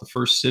yourself the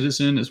first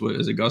citizen, as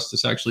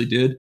Augustus actually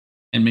did,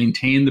 and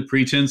maintain the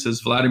pretense,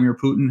 as Vladimir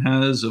Putin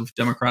has, of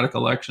democratic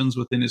elections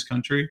within his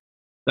country.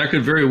 That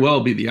could very well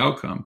be the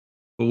outcome.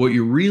 But what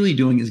you're really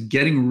doing is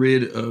getting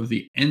rid of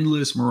the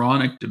endless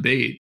moronic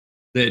debate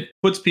that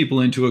puts people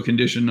into a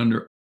condition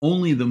under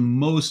only the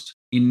most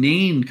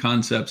inane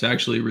concepts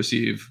actually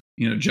receive,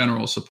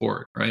 general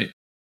support, right?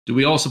 Do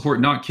we all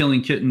support not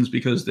killing kittens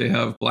because they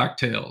have black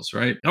tails,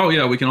 right? Oh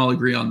yeah, we can all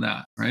agree on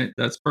that, right?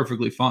 That's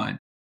perfectly fine.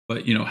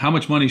 But how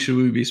much money should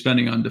we be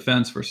spending on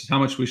defense versus how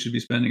much we should be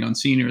spending on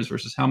seniors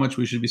versus how much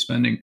we should be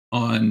spending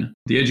on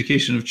the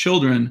education of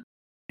children?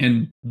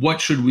 And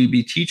what should we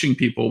be teaching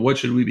people? What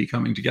should we be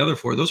coming together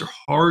for? Those are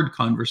hard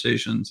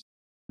conversations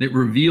that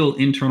reveal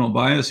internal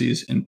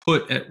biases and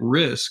put at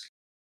risk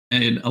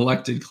an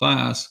elected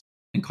class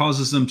and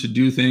causes them to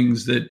do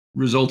things that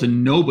result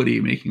in nobody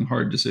making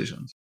hard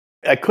decisions.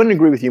 I couldn't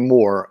agree with you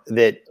more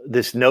that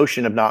this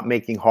notion of not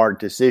making hard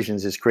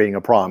decisions is creating a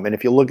problem. And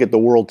if you look at the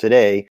world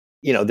today,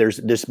 there's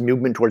this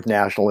movement towards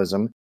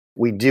nationalism.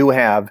 We do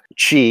have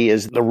Xi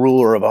as the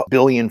ruler of 1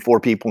 billion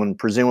people and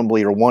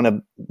presumably are one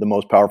of the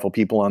most powerful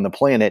people on the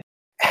planet.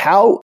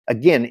 How,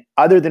 again,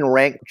 other than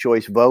ranked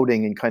choice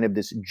voting and kind of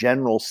this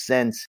general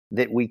sense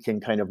that we can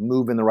kind of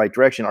move in the right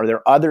direction, are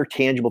there other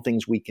tangible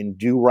things we can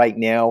do right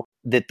now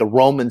that the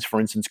Romans,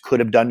 for instance, could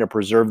have done to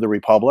preserve the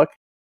Republic?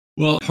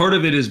 Well, part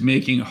of it is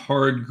making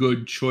hard,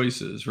 good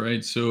choices,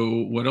 right?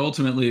 So what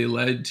ultimately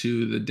led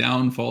to the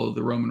downfall of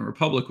the Roman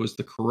Republic was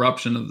the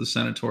corruption of the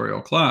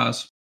senatorial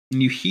class.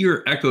 And you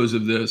hear echoes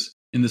of this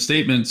in the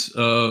statements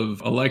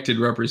of elected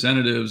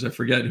representatives. I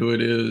forget who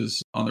it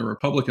is on the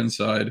Republican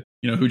side,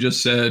 who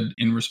just said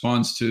in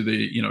response to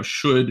the,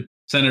 should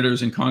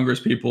senators and Congress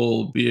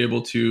people be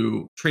able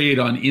to trade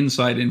on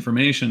inside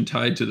information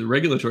tied to the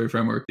regulatory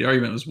framework? The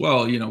argument was,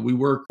 well, we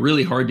work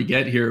really hard to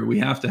get here. We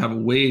have to have a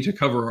way to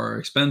cover our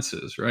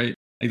expenses, right?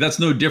 Like that's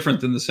no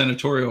different than the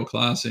senatorial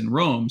class in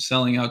Rome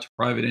selling out to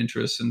private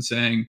interests and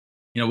saying,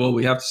 well,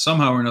 we have to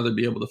somehow or another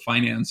be able to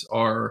finance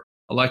our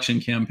election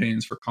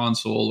campaigns for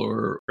consul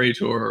or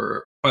praetor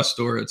or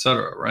questor, et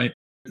cetera, right?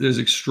 There's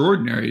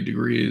extraordinary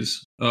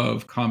degrees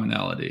of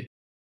commonality.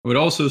 I would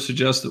also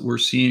suggest that we're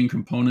seeing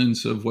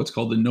components of what's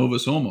called the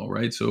novus homo,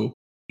 right? So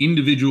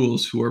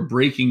individuals who are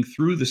breaking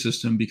through the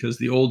system because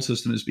the old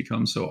system has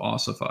become so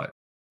ossified.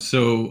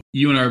 So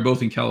you and I are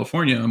both in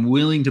California. I'm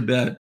willing to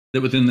bet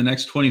that within the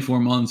next 24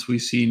 months, we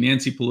see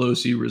Nancy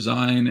Pelosi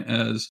resign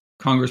as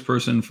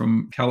congressperson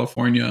from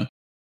California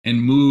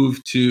and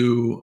move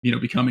to,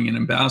 becoming an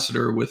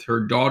ambassador with her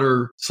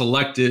daughter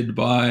selected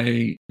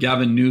by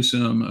Gavin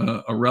Newsom,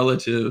 a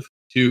relative,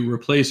 to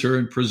replace her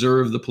and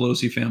preserve the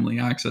Pelosi family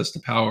access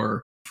to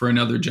power for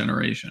another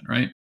generation,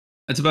 right?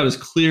 That's about as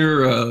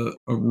clear a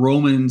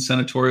Roman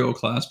senatorial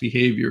class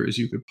behavior as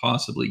you could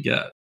possibly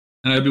get.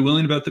 And I'd be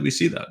willing to bet that we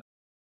see that.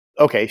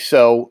 Okay,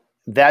 so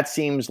that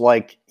seems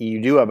like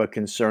you do have a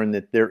concern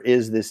that there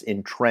is this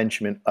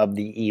entrenchment of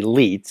the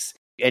elites.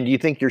 And do you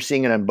think you're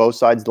seeing it on both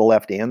sides, the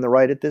left and the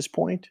right at this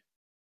point?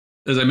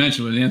 As I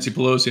mentioned with Nancy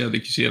Pelosi, I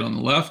think you see it on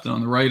the left, and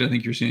on the right, I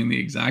think you're seeing the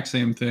exact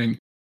same thing.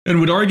 And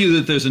would argue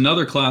that there's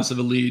another class of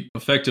elite,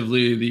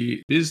 effectively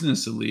the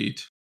business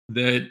elite,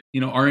 that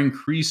are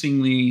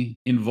increasingly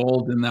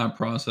involved in that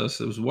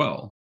process as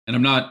well. And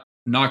I'm not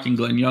knocking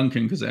Glenn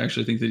Youngkin because I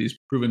actually think that he's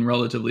proven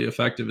relatively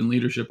effective in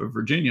leadership of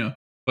Virginia.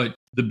 But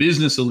the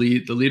business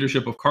elite, the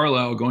leadership of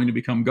Carlisle going to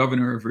become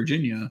governor of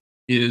Virginia,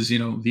 is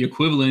the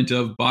equivalent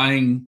of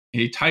buying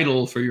a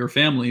title for your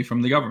family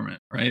from the government,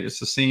 right? It's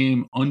the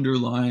same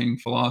underlying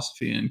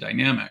philosophy and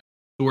dynamic.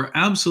 So we're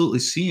absolutely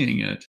seeing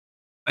it.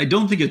 I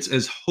don't think it's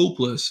as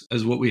hopeless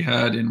as what we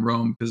had in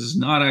Rome because it's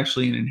not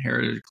actually an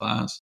inherited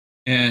class.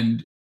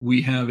 And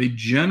we have a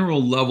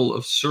general level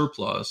of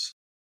surplus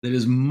that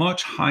is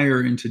much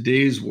higher in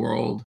today's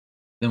world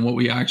than what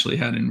we actually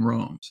had in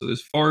Rome. So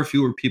there's far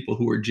fewer people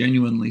who are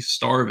genuinely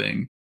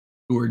starving,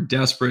 who are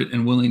desperate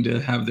and willing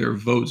to have their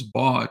votes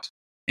bought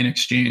in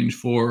exchange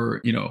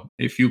for,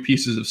 a few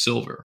pieces of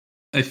silver.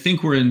 I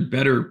think we're in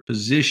better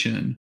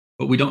position,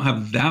 but we don't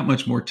have that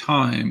much more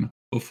time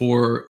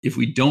before, if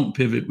we don't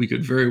pivot, we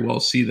could very well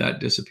see that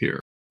disappear,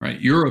 right?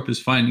 Europe is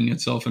finding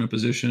itself in a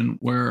position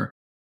where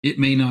it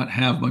may not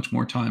have much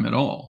more time at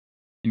all.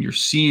 And you're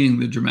seeing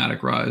the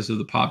dramatic rise of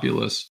the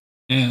populists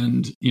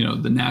and,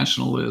 the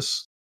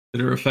nationalists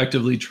that are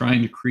effectively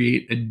trying to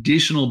create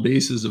additional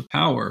bases of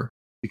power.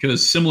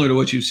 Because similar to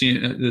what you've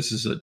seen, this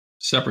is a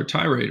separate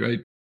tirade, right?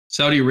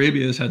 Saudi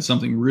Arabia has had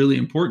something really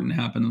important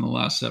happen in the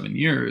last 7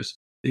 years.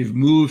 They've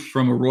moved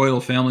from a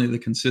royal family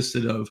that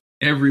consisted of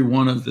every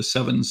one of the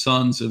 7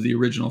 sons of the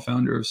original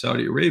founder of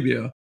Saudi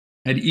Arabia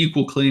had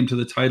equal claim to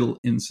the title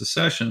in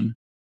succession.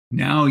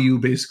 Now you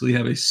basically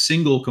have a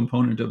single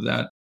component of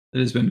that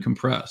has been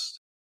compressed.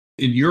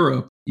 In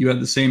Europe, you had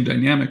the same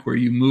dynamic where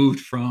you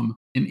moved from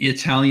an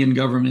Italian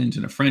government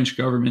and a French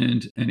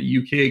government and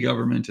a UK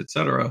government, et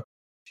cetera,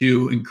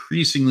 to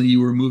increasingly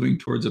you were moving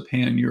towards a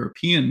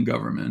pan-European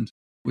government,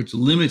 which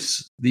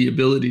limits the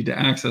ability to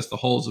access the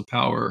halls of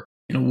power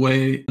in a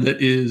way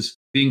that is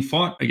being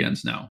fought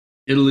against now.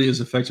 Italy is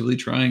effectively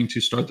trying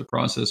to start the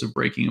process of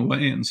breaking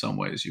away in some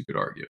ways, you could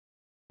argue.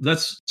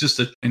 That's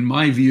just, in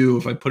my view,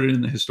 if I put it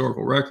in the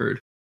historical record,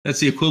 that's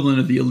the equivalent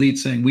of the elite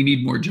saying, we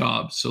need more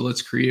jobs, so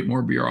let's create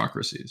more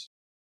bureaucracies.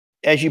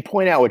 As you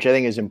point out, which I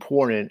think is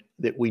important,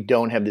 that we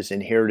don't have this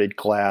inherited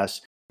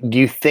class, do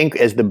you think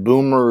as the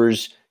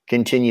boomers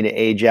continue to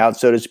age out,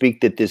 so to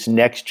speak, that this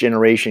next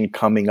generation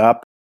coming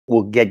up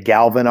will get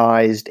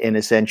galvanized and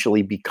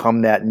essentially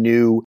become that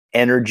new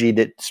energy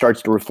that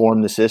starts to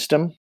reform the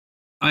system?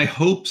 I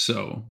hope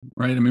so,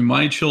 right? I mean,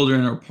 my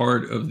children are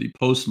part of the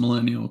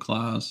post-millennial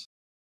class,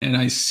 and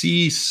I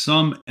see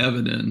some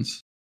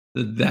evidence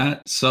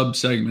that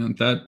subsegment,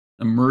 that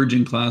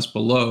emerging class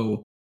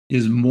below,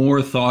 is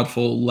more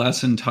thoughtful,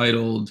 less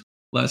entitled,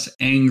 less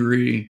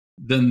angry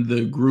than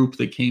the group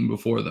that came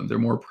before them. They're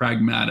more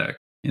pragmatic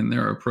in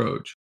their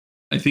approach.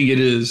 I think it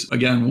is,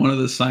 again, one of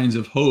the signs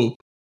of hope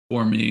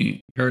for me,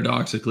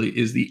 paradoxically,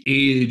 is the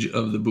age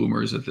of the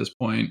boomers at this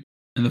point,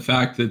 and the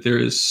fact that there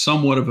is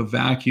somewhat of a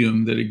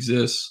vacuum that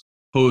exists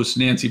post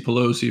Nancy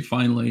Pelosi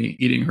finally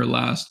eating her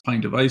last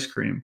pint of ice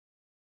cream.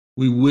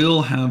 We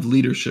will have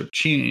leadership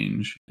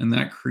change, and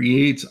that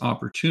creates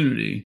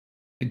opportunity.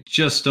 I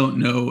just don't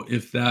know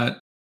if that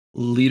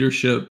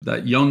leadership,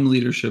 that young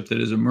leadership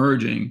that is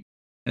emerging,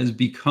 has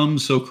become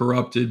so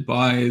corrupted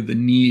by the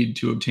need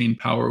to obtain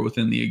power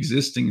within the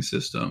existing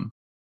system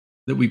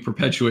that we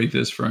perpetuate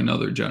this for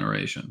another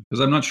generation. Because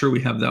I'm not sure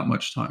we have that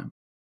much time.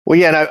 Well,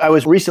 yeah, and I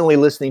was recently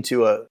listening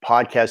to a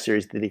podcast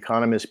series that The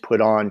Economist put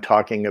on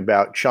talking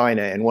about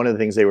China. And one of the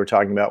things they were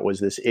talking about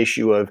was this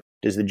issue of,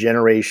 does the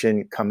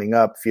generation coming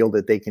up feel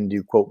that they can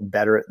do, quote,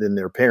 better than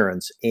their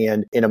parents?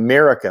 And in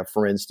America,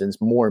 for instance,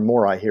 more and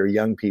more I hear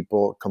young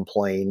people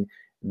complain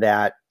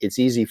that it's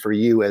easy for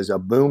you as a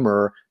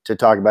boomer to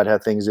talk about how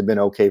things have been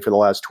okay for the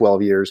last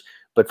 12 years.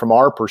 But from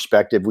our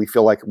perspective, we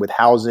feel like with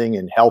housing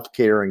and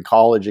healthcare and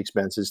college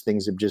expenses,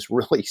 things have just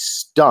really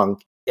stunk.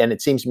 And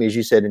it seems to me, as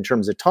you said, in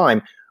terms of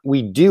time,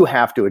 we do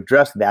have to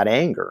address that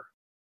anger.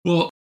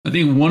 Well, I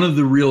think one of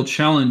the real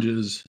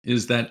challenges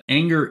is that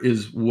anger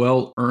is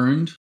well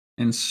earned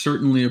and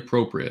certainly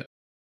appropriate.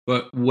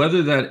 But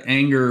whether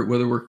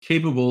we're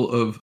capable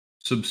of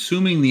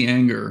subsuming the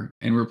anger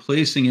and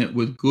replacing it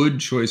with good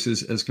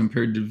choices as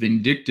compared to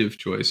vindictive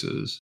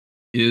choices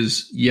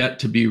is yet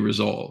to be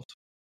resolved,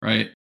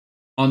 right?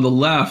 On the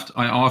left,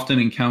 I often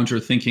encounter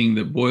thinking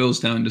that boils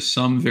down to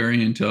some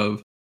variant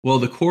of, well,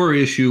 the core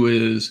issue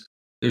is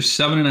there's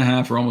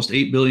 7.5 or almost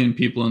 8 billion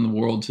people in the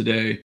world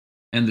today,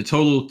 and the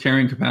total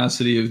carrying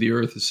capacity of the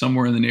earth is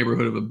somewhere in the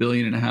neighborhood of 1.5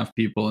 billion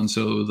people. And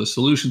so the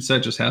solution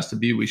set just has to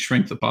be we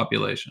shrink the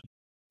population.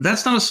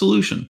 That's not a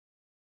solution.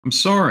 I'm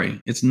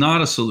sorry, it's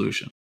not a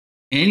solution.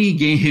 Any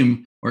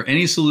game or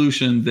any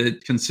solution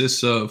that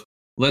consists of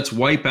let's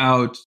wipe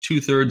out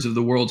 2/3 of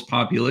the world's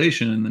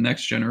population in the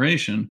next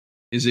generation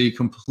is a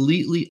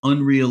completely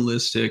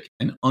unrealistic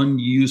and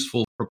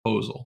unuseful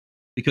proposal.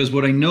 Because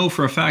what I know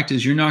for a fact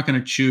is you're not going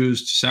to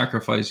choose to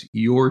sacrifice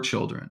your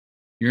children.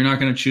 You're not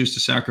going to choose to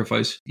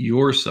sacrifice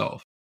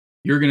yourself.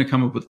 You're going to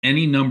come up with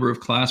any number of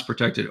class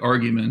protected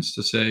arguments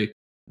to say,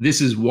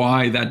 this is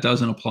why that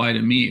doesn't apply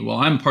to me. Well,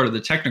 I'm part of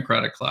the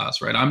technocratic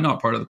class, right? I'm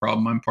not part of the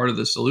problem. I'm part of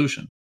the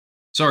solution.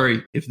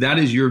 Sorry, if that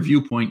is your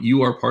viewpoint,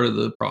 you are part of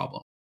the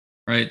problem,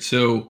 right?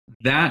 So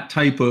that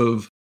type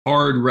of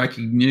hard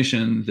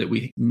recognition that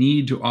we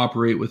need to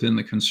operate within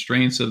the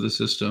constraints of the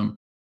system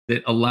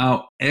that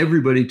allow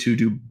everybody to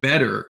do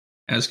better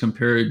as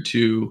compared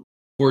to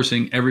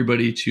forcing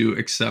everybody to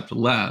accept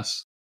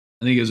less,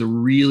 I think is a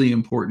really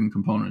important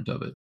component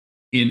of it.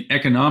 In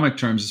economic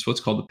terms, it's what's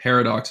called the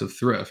paradox of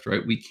thrift,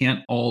 right? We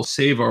can't all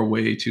save our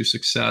way to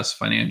success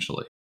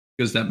financially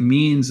because that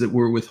means that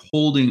we're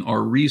withholding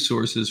our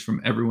resources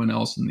from everyone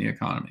else in the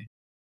economy.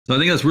 So I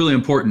think that's really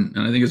important.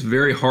 And I think it's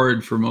very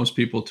hard for most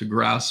people to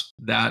grasp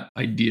that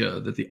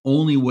idea that the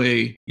only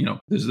way,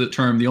 there's the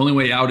term, the only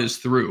way out is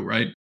through,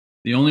 right?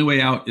 The only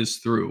way out is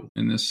through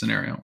in this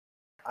scenario.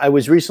 I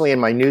was recently in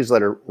my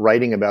newsletter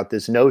writing about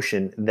this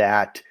notion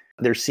that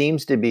there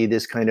seems to be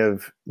this kind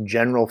of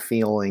general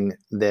feeling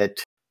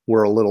that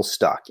we're a little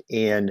stuck.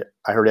 And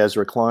I heard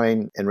Ezra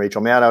Klein and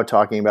Rachel Maddow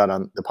talking about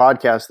on the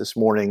podcast this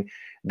morning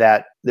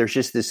that there's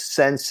just this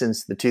sense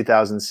since the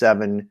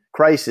 2007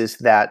 crisis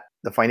that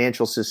the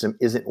financial system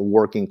isn't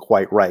working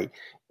quite right.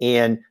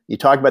 And you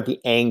talk about the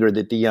anger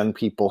that the young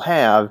people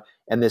have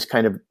and this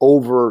kind of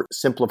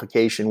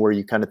oversimplification where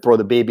you kind of throw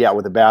the baby out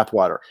with the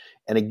bathwater.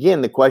 And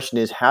again, the question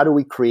is, how do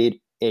we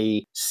create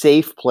a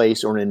safe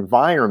place or an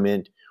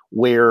environment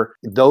where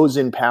those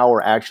in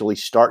power actually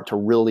start to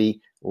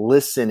really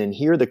listen and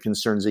hear the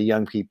concerns of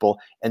young people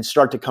and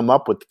start to come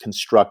up with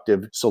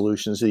constructive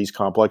solutions to these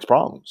complex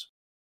problems?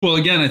 Well,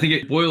 again, I think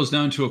it boils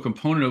down to a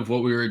component of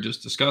what we were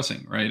just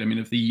discussing, right? I mean,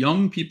 if the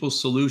young people's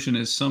solution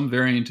is some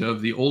variant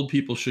of the old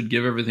people should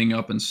give everything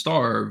up and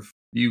starve,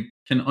 you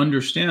can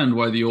understand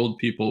why the old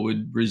people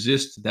would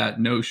resist that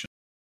notion.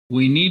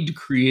 We need to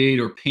create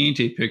or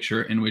paint a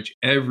picture in which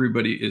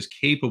everybody is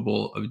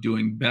capable of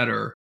doing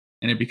better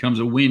and it becomes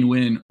a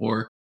win-win,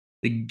 or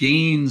the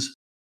gains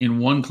in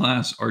one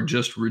class are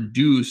just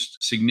reduced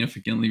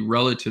significantly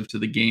relative to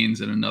the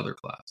gains in another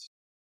class.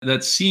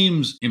 That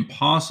seems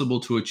impossible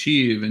to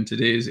achieve in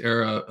today's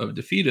era of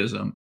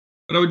defeatism.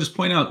 But I would just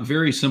point out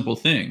very simple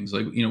things.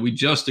 Like, we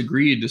just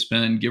agreed to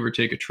spend, give or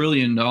take, $1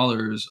 trillion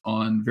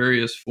on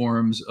various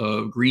forms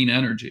of green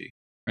energy,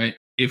 right?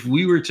 If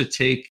we were to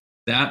take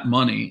that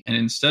money and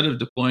instead of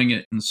deploying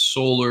it in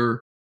solar,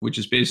 which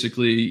is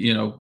basically,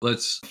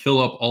 let's fill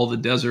up all the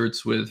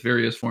deserts with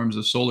various forms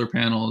of solar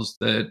panels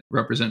that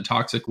represent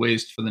toxic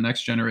waste for the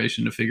next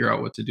generation to figure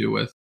out what to do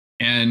with,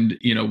 and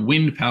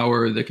wind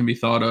power that can be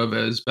thought of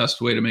as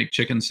best way to make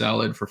chicken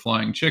salad for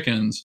flying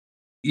chickens.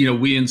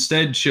 We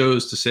instead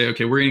chose to say,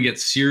 okay, we're going to get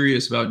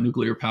serious about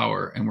nuclear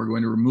power and we're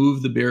going to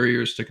remove the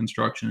barriers to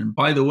construction. And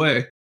by the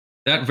way,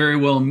 that very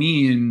well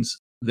means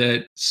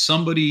that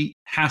somebody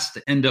has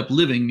to end up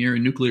living near a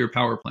nuclear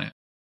power plant.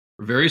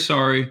 We're very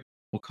sorry.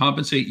 We'll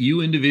compensate you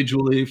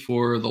individually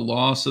for the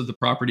loss of the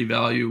property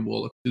value.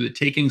 We'll look through the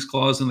takings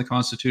clause in the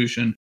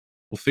Constitution.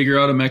 We'll figure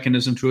out a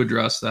mechanism to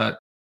address that.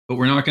 But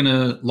we're not going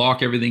to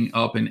lock everything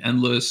up in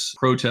endless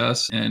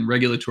protests and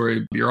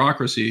regulatory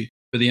bureaucracy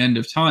for the end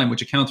of time,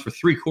 which accounts for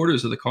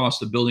 3/4 of the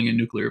cost of building a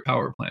nuclear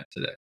power plant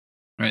today.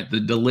 Right? The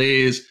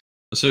delays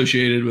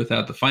associated with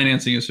that, the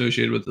financing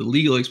associated with it, the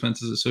legal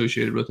expenses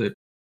associated with it,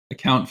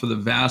 account for the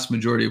vast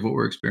majority of what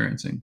we're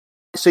experiencing.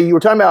 So you were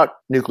talking about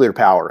nuclear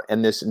power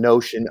and this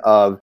notion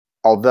of,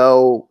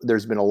 although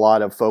there's been a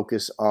lot of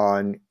focus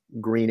on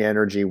green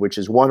energy, which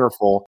is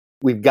wonderful,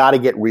 we've got to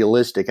get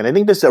realistic. And I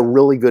think this is a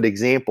really good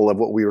example of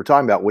what we were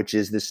talking about, which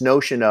is this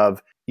notion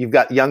of you've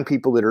got young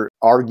people that are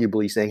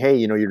arguably saying, hey,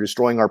 you're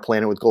destroying our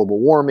planet with global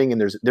warming.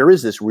 And there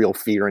is this real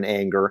fear and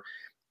anger.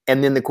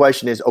 And then the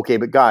question is, okay,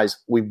 but guys,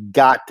 we've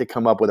got to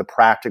come up with a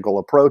practical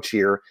approach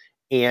here.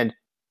 And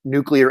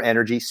nuclear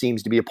energy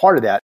seems to be a part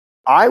of that.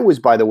 I was,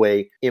 by the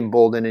way,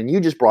 emboldened, and you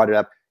just brought it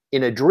up,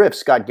 in Adrift,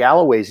 Scott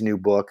Galloway's new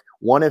book,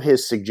 one of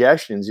his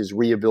suggestions is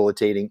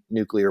rehabilitating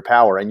nuclear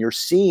power. And you're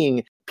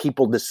seeing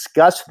people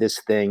discuss this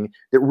thing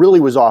that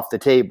really was off the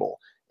table.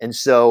 And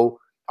so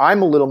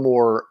I'm a little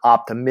more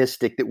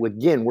optimistic that,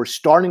 again, we're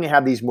starting to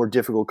have these more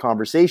difficult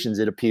conversations,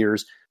 it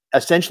appears,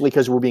 essentially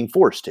because we're being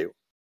forced to.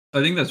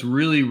 I think that's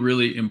really,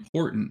 really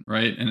important,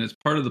 right? And it's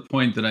part of the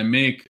point that I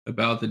make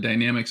about the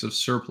dynamics of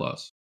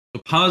surplus.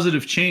 The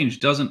positive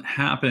change doesn't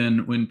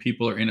happen when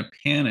people are in a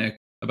panic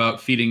about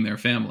feeding their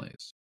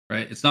families,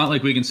 right? It's not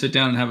like we can sit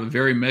down and have a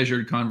very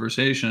measured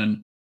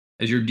conversation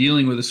as you're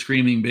dealing with a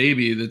screaming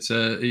baby that's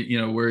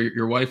where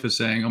your wife is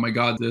saying, "Oh my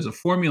God, there's a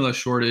formula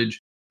shortage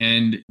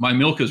and my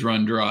milk has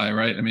run dry,"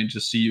 right? I mean,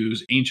 just to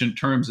use ancient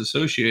terms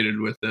associated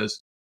with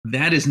this,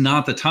 that is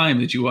not the time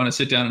that you want to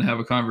sit down and have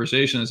a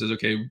conversation that says,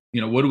 okay,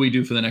 what do we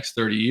do for the next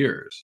 30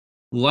 years?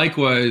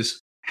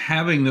 Likewise,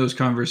 having those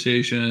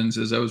conversations,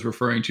 as I was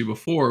referring to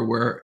before,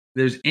 where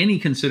there's any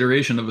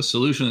consideration of a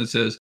solution that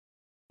says,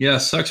 yeah,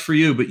 sucks for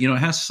you, but it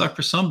has to suck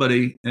for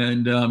somebody,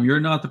 and you're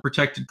not the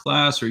protected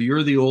class, or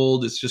you're the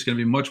old. It's just going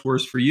to be much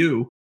worse for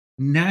you.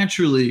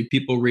 Naturally,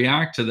 people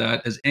react to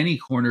that as any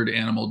cornered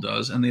animal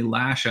does, and they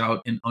lash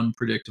out in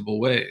unpredictable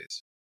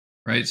ways,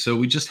 right? So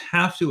we just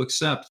have to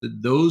accept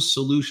that those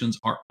solutions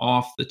are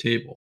off the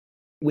table.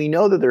 We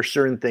know that there are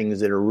certain things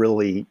that are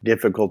really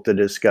difficult to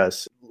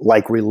discuss,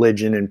 like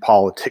religion and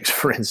politics,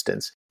 for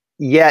instance.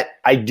 Yet,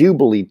 I do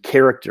believe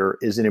character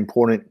is an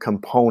important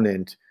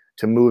component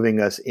to moving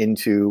us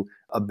into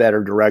a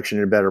better direction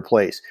and a better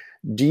place.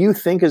 Do you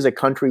think as a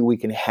country we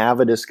can have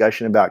a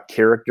discussion about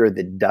character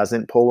that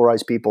doesn't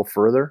polarize people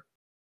further?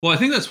 Well, I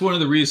think that's one of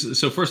the reasons.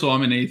 So, first of all,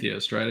 I'm an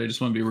atheist, right? I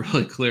just want to be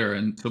really clear.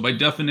 And so, by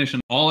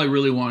definition, all I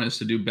really want is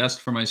to do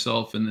best for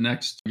myself in the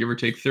next, give or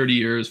take 30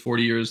 years,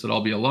 40 years that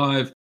I'll be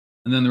alive.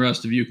 And then the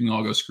rest of you can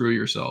all go screw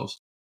yourselves.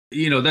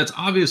 That's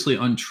obviously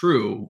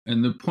untrue.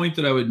 And the point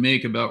that I would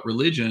make about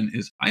religion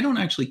is I don't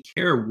actually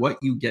care what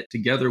you get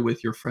together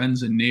with your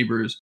friends and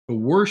neighbors to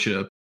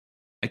worship.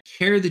 I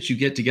care that you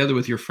get together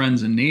with your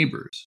friends and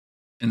neighbors.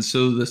 And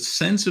so the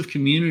sense of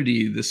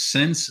community, the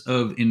sense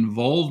of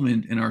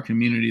involvement in our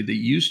community that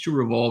used to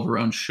revolve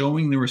around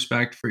showing the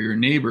respect for your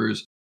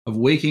neighbors, of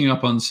waking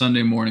up on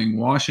Sunday morning,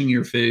 washing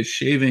your face,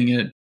 shaving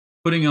it,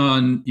 putting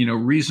on,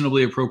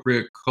 reasonably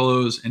appropriate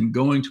clothes and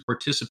going to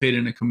participate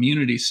in a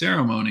community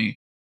ceremony,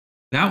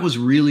 that was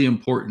really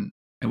important.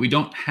 And we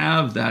don't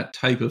have that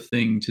type of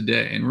thing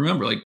today. And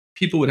remember, like,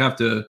 people would have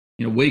to,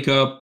 wake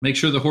up, make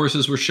sure the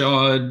horses were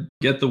shod,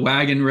 get the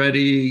wagon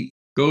ready,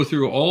 go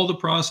through all the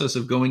process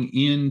of going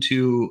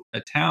into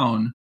a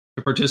town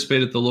to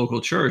participate at the local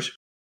church.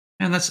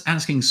 And that's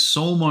asking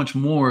so much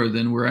more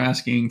than we're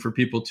asking for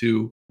people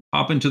to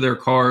hop into their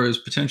cars,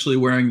 potentially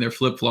wearing their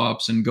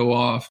flip-flops, and go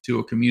off to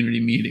a community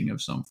meeting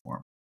of some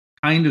form.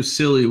 Kind of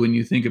silly when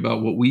you think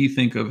about what we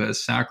think of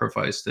as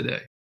sacrifice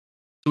today.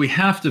 So we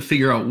have to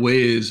figure out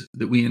ways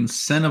that we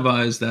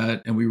incentivize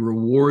that and we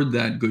reward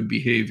that good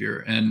behavior.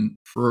 And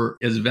for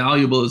as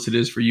valuable as it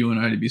is for you and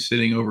I to be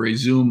sitting over a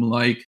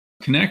Zoom-like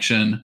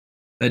connection,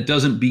 that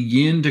doesn't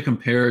begin to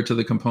compare to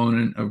the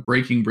component of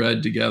breaking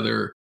bread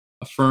together,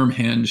 a firm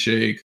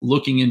handshake,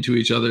 looking into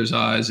each other's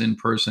eyes in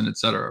person, et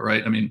cetera,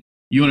 right? I mean,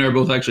 you and I are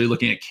both actually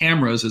looking at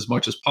cameras as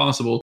much as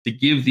possible to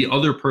give the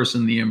other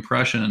person the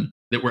impression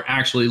that we're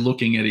actually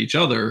looking at each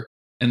other.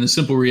 And the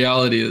simple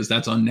reality is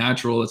that's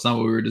unnatural. It's not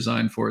what we were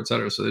designed for, et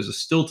cetera. So there's a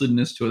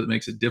stiltedness to it that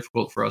makes it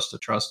difficult for us to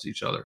trust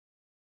each other.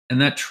 And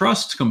that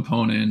trust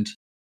component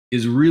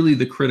is really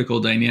the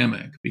critical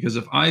dynamic. Because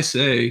if I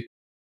say,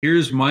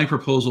 here's my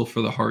proposal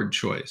for the hard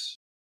choice,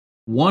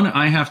 one,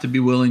 I have to be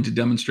willing to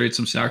demonstrate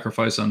some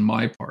sacrifice on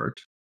my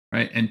part,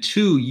 right? And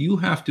two, you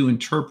have to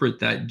interpret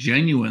that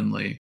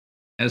genuinely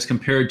as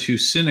compared to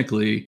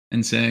cynically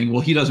and saying,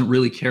 well, he doesn't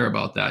really care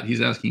about that.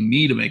 He's asking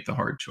me to make the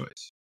hard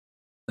choice.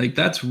 Like,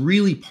 that's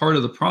really part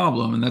of the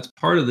problem. And that's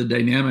part of the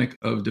dynamic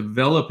of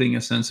developing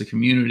a sense of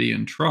community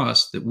and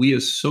trust that we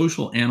as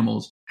social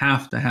animals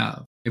have to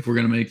have if we're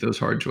going to make those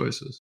hard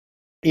choices.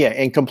 Yeah,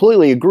 and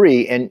completely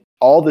agree. And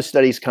all the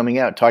studies coming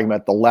out talking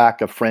about the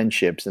lack of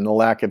friendships and the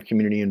lack of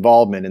community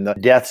involvement and the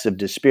deaths of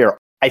despair.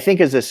 I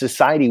think as a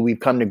society, we've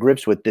come to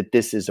grips with that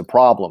this is a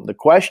problem. The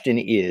question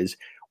is,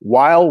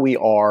 while we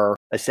are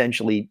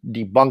essentially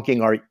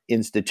debunking our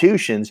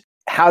institutions,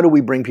 how do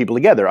we bring people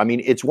together? I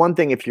mean, it's one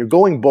thing if you're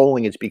going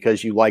bowling, it's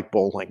because you like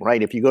bowling,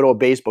 right? If you go to a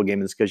baseball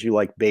game, it's because you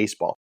like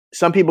baseball.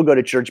 Some people go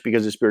to church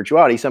because of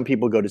spirituality. Some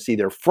people go to see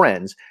their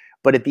friends.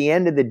 But at the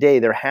end of the day,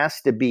 there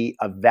has to be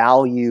a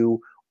value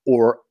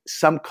or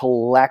some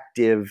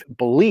collective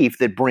belief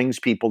that brings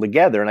people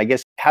together. And I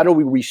guess, how do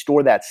we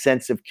restore that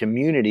sense of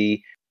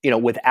community,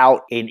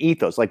 without an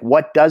ethos? Like,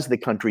 what does the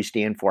country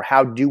stand for?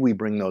 How do we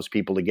bring those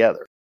people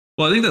together?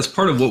 Well, I think that's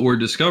part of what we're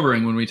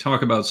discovering when we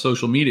talk about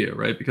social media,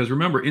 right? Because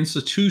remember,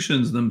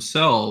 institutions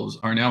themselves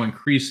are now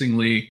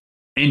increasingly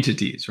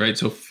entities, right?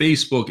 So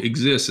Facebook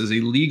exists as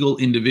a legal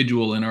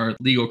individual in our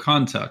legal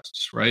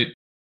contexts, right?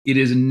 It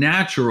is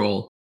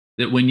natural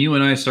that when you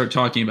and I start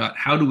talking about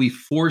how do we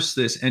force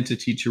this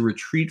entity to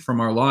retreat from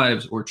our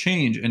lives or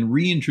change and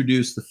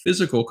reintroduce the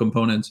physical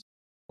components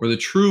or the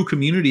true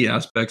community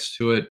aspects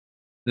to it,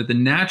 that the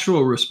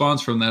natural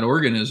response from that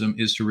organism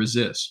is to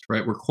resist,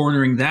 right? We're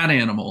cornering that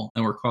animal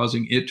and we're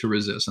causing it to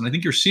resist. And I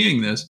think you're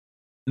seeing this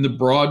and the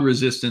broad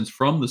resistance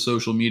from the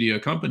social media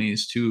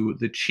companies to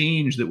the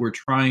change that we're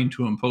trying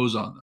to impose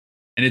on them.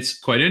 And it's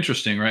quite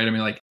interesting, right? I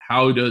mean, like,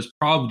 how does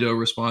Pravda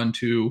respond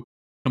to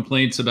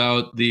complaints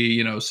about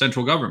the,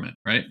 central government,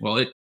 right? Well,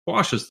 it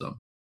quashes them.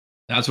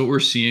 That's what we're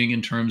seeing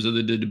in terms of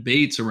the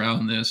debates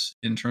around this,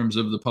 in terms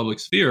of the public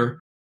sphere.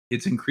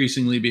 It's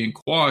increasingly being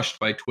quashed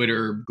by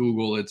Twitter,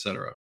 Google, et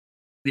cetera.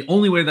 The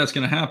only way that's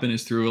going to happen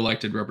is through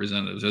elected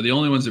representatives. They're the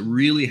only ones that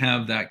really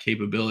have that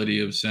capability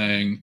of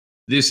saying,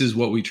 this is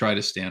what we try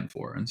to stand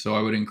for. And so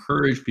I would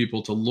encourage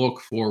people to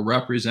look for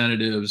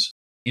representatives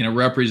in a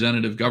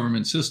representative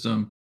government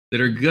system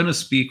that are going to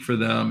speak for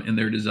them in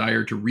their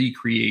desire to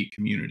recreate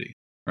community,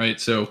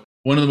 right? So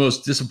one of the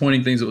most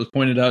disappointing things that was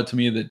pointed out to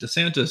me that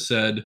DeSantis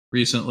said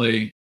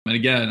recently, and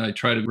again, I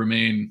try to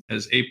remain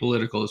as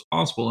apolitical as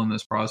possible in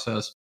this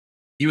process.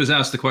 He was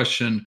asked the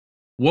question,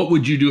 what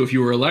would you do if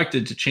you were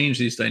elected to change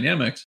these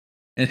dynamics?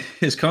 And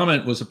his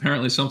comment was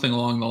apparently something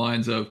along the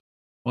lines of,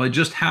 well, I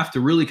just have to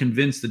really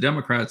convince the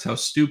Democrats how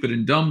stupid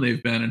and dumb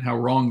they've been and how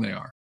wrong they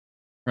are.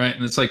 Right.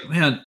 And it's like,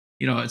 man,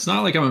 it's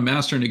not like I'm a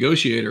master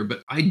negotiator,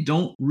 but I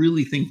don't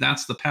really think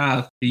that's the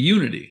path to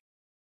unity.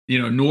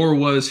 Nor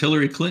was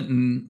Hillary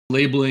Clinton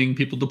labeling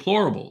people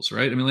deplorables,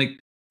 right? I mean, like,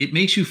 it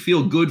makes you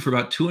feel good for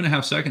about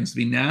 2.5 seconds to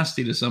be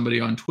nasty to somebody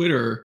on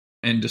Twitter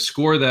and to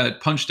score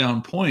that punch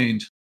down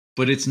point,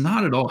 but it's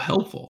not at all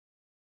helpful,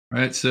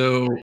 right?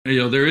 So,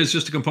 there is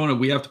just a component.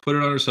 We have to put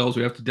it on ourselves.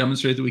 We have to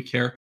demonstrate that we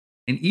care.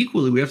 And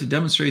equally, we have to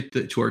demonstrate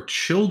that to our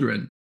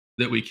children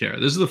that we care.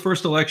 This is the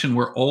first election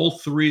where all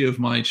three of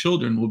my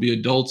children will be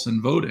adults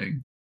and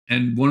voting.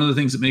 And one of the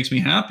things that makes me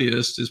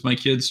happiest is my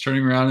kids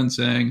turning around and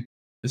saying,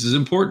 this is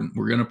important.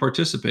 We're going to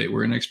participate.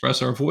 We're going to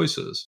express our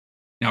voices.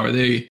 Now, are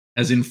they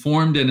as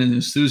informed and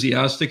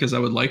enthusiastic as I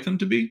would like them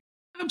to be?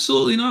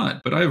 Absolutely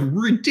not. But I have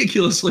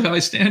ridiculously high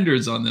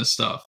standards on this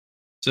stuff.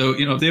 So,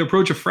 if they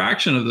approach a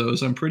fraction of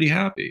those, I'm pretty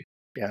happy.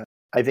 Yeah.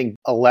 I think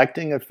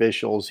electing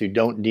officials who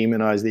don't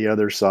demonize the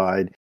other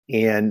side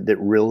and that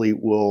really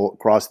will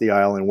cross the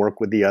aisle and work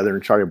with the other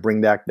and try to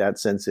bring back that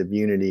sense of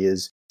unity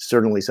is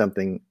certainly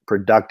something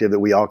productive that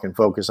we all can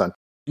focus on.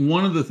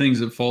 One of the things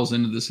that falls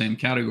into the same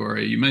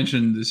category, you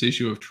mentioned this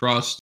issue of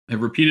trust.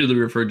 I've repeatedly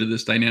referred to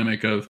this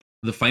dynamic of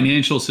the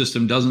financial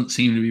system doesn't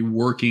seem to be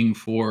working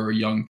for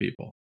young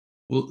people.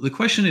 Well, the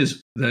question is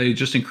that I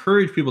just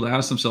encourage people to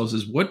ask themselves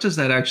is, what does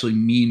that actually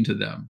mean to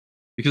them?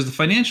 Because the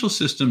financial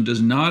system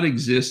does not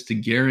exist to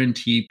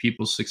guarantee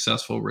people's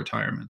successful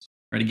retirements.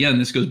 Right? Again,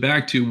 this goes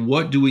back to,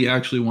 what do we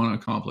actually want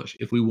to accomplish?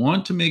 If we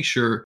want to make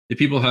sure that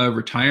people have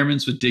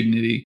retirements with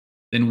dignity,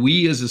 then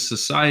we as a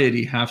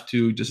society have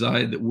to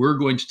decide that we're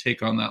going to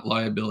take on that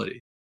liability.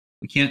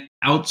 We can't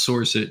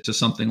outsource it to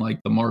something like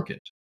the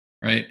market,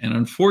 right? And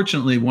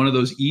unfortunately, one of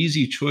those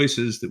easy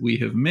choices that we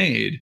have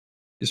made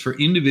is for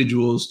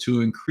individuals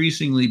to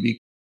increasingly be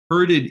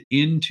herded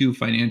into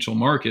financial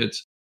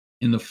markets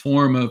in the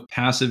form of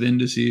passive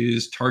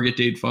indices, target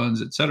date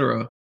funds, et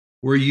cetera,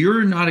 where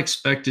you're not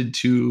expected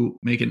to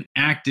make an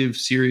active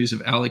series of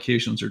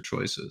allocations or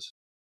choices,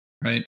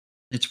 right?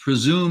 It's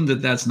presumed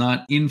that that's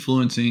not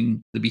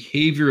influencing the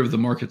behavior of the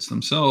markets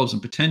themselves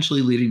and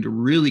potentially leading to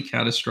really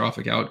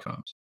catastrophic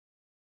outcomes.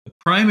 The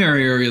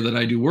primary area that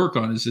I do work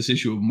on is this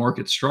issue of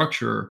market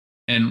structure.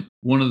 And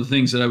one of the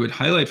things that I would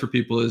highlight for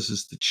people is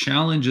the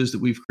challenges that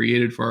we've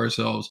created for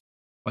ourselves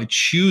by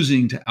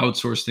choosing to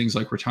outsource things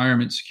like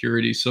retirement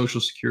security,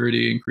 social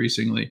security,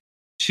 increasingly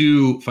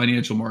to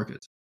financial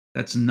markets.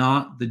 That's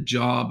not the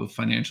job of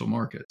financial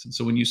markets. And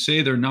so when you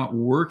say they're not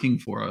working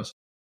for us,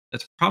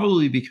 that's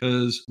probably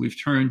because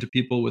we've turned to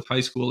people with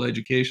high school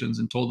educations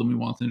and told them we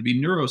want them to be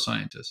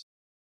neuroscientists.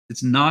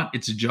 It's not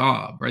its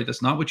job, right?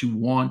 That's not what you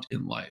want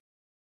in life.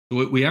 So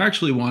what we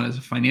actually want is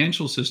a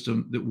financial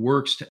system that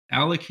works to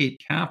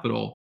allocate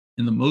capital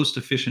in the most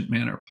efficient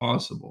manner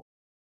possible.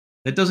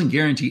 That doesn't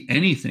guarantee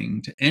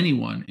anything to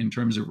anyone in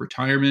terms of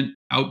retirement,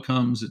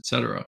 outcomes, et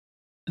cetera.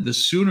 And the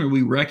sooner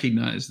we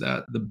recognize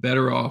that, the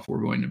better off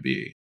we're going to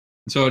be.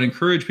 And so I'd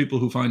encourage people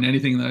who find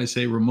anything that I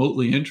say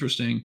remotely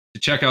interesting to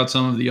check out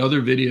some of the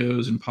other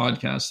videos and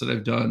podcasts that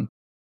I've done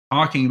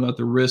talking about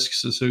the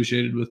risks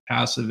associated with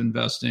passive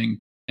investing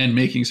and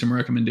making some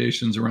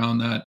recommendations around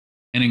that,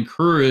 and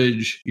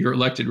encourage your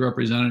elected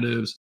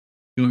representatives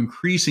to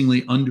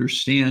increasingly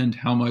understand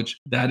how much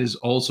that is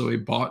also a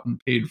bought and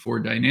paid for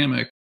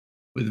dynamic,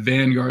 with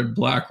Vanguard,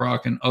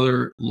 BlackRock, and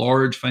other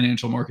large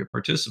financial market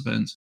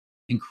participants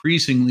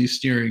increasingly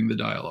steering the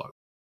dialogue.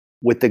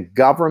 With the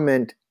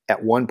government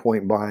at one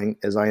point buying,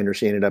 as I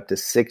understand it, up to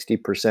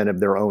 60% of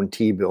their own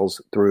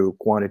T-bills through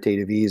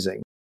quantitative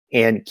easing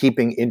and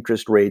keeping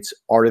interest rates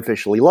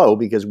artificially low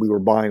because we were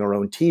buying our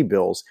own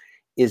T-bills,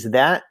 is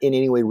that in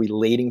any way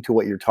relating to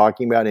what you're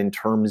talking about in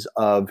terms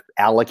of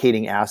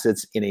allocating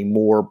assets in a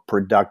more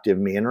productive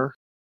manner?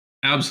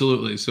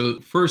 Absolutely. So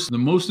first, the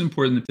most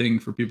important thing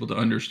for people to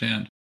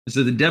understand is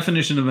that the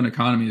definition of an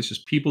economy is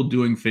just people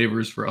doing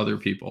favors for other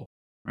people,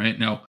 right?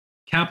 Now,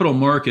 capital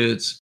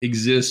markets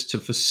exist to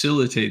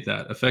facilitate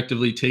that,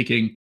 effectively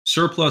taking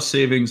surplus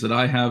savings that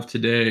I have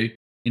today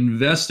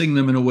investing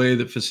them in a way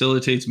that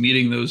facilitates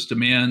meeting those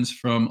demands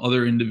from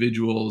other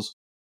individuals,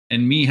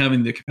 and me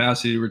having the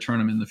capacity to return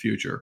them in the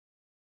future.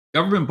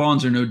 Government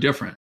bonds are no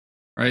different,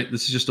 right?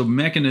 This is just a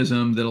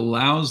mechanism that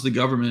allows the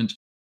government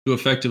to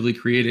effectively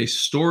create a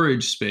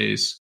storage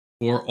space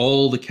for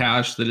all the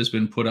cash that has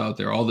been put out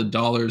there, all the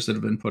dollars that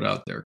have been put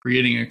out there,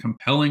 creating a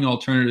compelling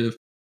alternative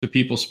to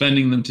people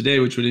spending them today,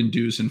 which would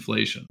induce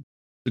inflation.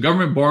 The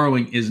government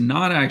borrowing is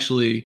not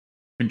actually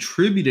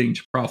contributing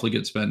to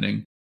profligate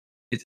spending.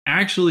 It's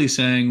actually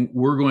saying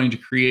we're going to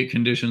create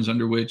conditions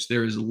under which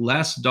there is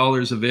less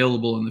dollars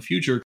available in the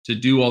future to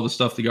do all the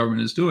stuff the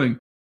government is doing,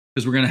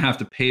 because we're going to have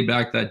to pay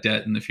back that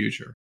debt in the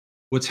future.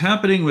 What's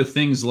happening with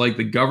things like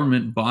the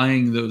government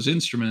buying those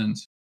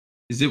instruments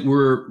is that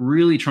we're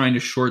really trying to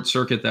short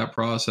circuit that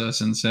process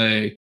and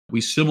say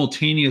we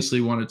simultaneously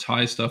want to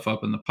tie stuff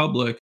up in the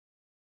public,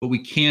 but we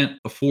can't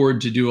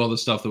afford to do all the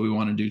stuff that we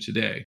want to do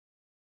today.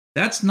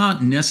 That's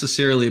not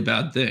necessarily a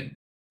bad thing.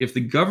 If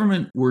the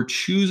government were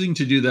choosing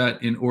to do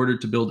that in order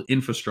to build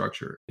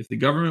infrastructure, if the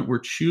government were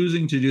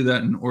choosing to do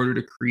that in order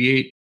to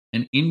create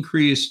an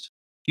increased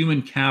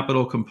human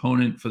capital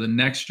component for the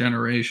next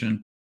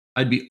generation,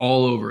 I'd be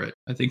all over it.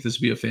 I think this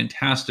would be a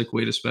fantastic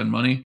way to spend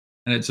money,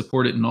 and I'd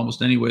support it in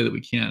almost any way that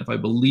we can if I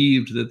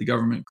believed that the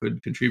government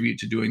could contribute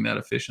to doing that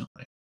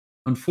efficiently.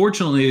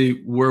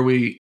 Unfortunately, where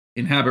we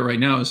inhabit right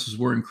now is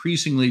we're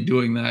increasingly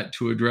doing that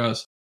to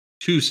address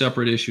two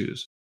separate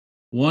issues.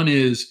 One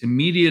is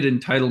immediate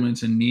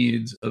entitlements and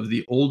needs of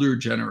the older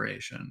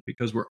generation,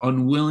 because we're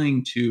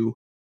unwilling to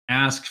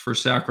ask for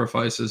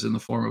sacrifices in the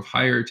form of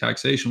higher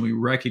taxation. We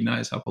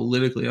recognize how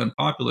politically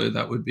unpopular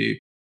that would be.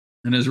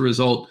 And as a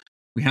result,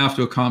 we have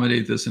to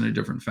accommodate this in a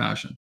different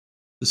fashion.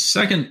 The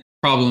second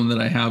problem that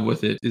I have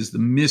with it is the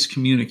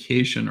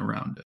miscommunication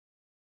around it,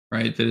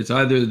 right? That it's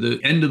either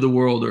the end of the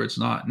world or it's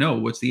not. No,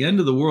 what's the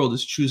end of the world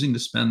is choosing to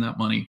spend that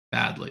money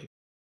badly,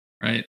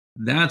 right?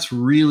 That's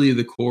really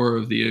the core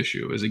of the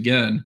issue is,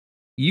 again,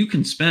 you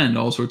can spend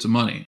all sorts of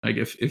money. Like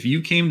if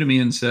you came to me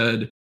and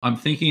said, I'm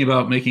thinking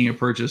about making a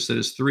purchase that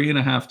is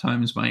 3.5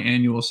 times my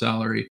annual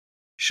salary,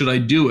 should I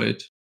do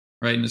it?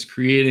 Right. And it's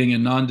creating a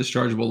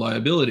non-dischargeable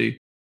liability.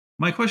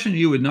 My question to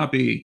you would not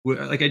be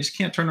like, I just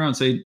can't turn around and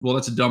say, well,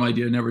 that's a dumb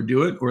idea, never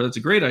do it. Or that's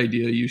a great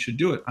idea, you should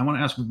do it. I want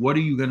to ask, what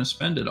are you going to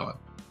spend it on?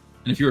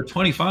 And if you're a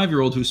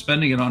 25-year-old who's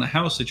spending it on a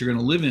house that you're going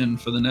to live in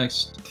for the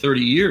next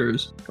 30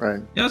 years, right?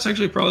 Yeah, it's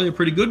actually probably a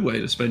pretty good way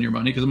to spend your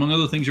money, because among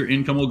other things, your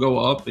income will go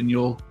up and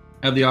you'll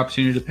have the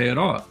opportunity to pay it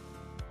off.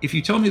 If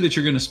you tell me that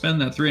you're going to spend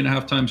that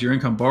 3.5 times your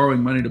income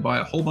borrowing money to buy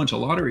a whole bunch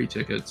of lottery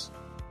tickets,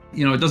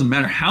 it doesn't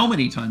matter how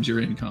many times your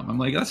income. I'm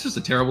like, that's just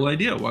a terrible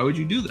idea. Why would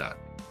you do that?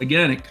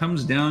 Again, it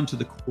comes down to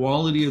the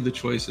quality of the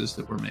choices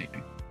that we're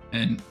making.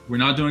 And we're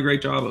not doing a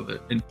great job of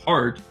it, in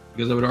part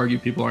because I would argue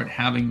people aren't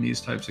having these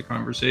types of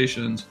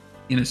conversations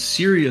in a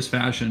serious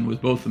fashion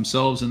with both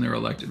themselves and their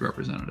elected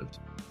representatives.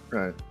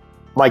 Right.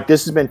 Mike,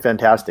 this has been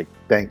fantastic.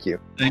 Thank you.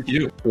 Thank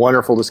you.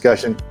 Wonderful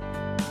discussion.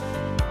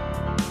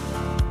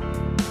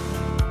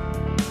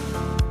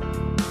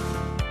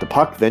 The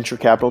Puck Venture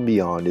Capital and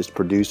Beyond is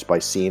produced by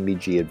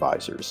CMBG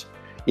Advisors.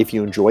 If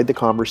you enjoyed the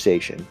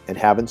conversation and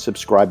haven't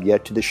subscribed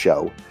yet to the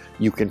show,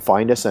 you can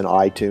find us on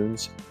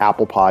iTunes,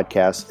 Apple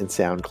Podcasts, and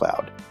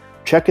SoundCloud.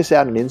 Check us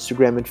out on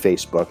Instagram and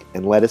Facebook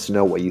and let us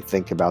know what you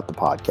think about the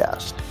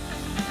podcast.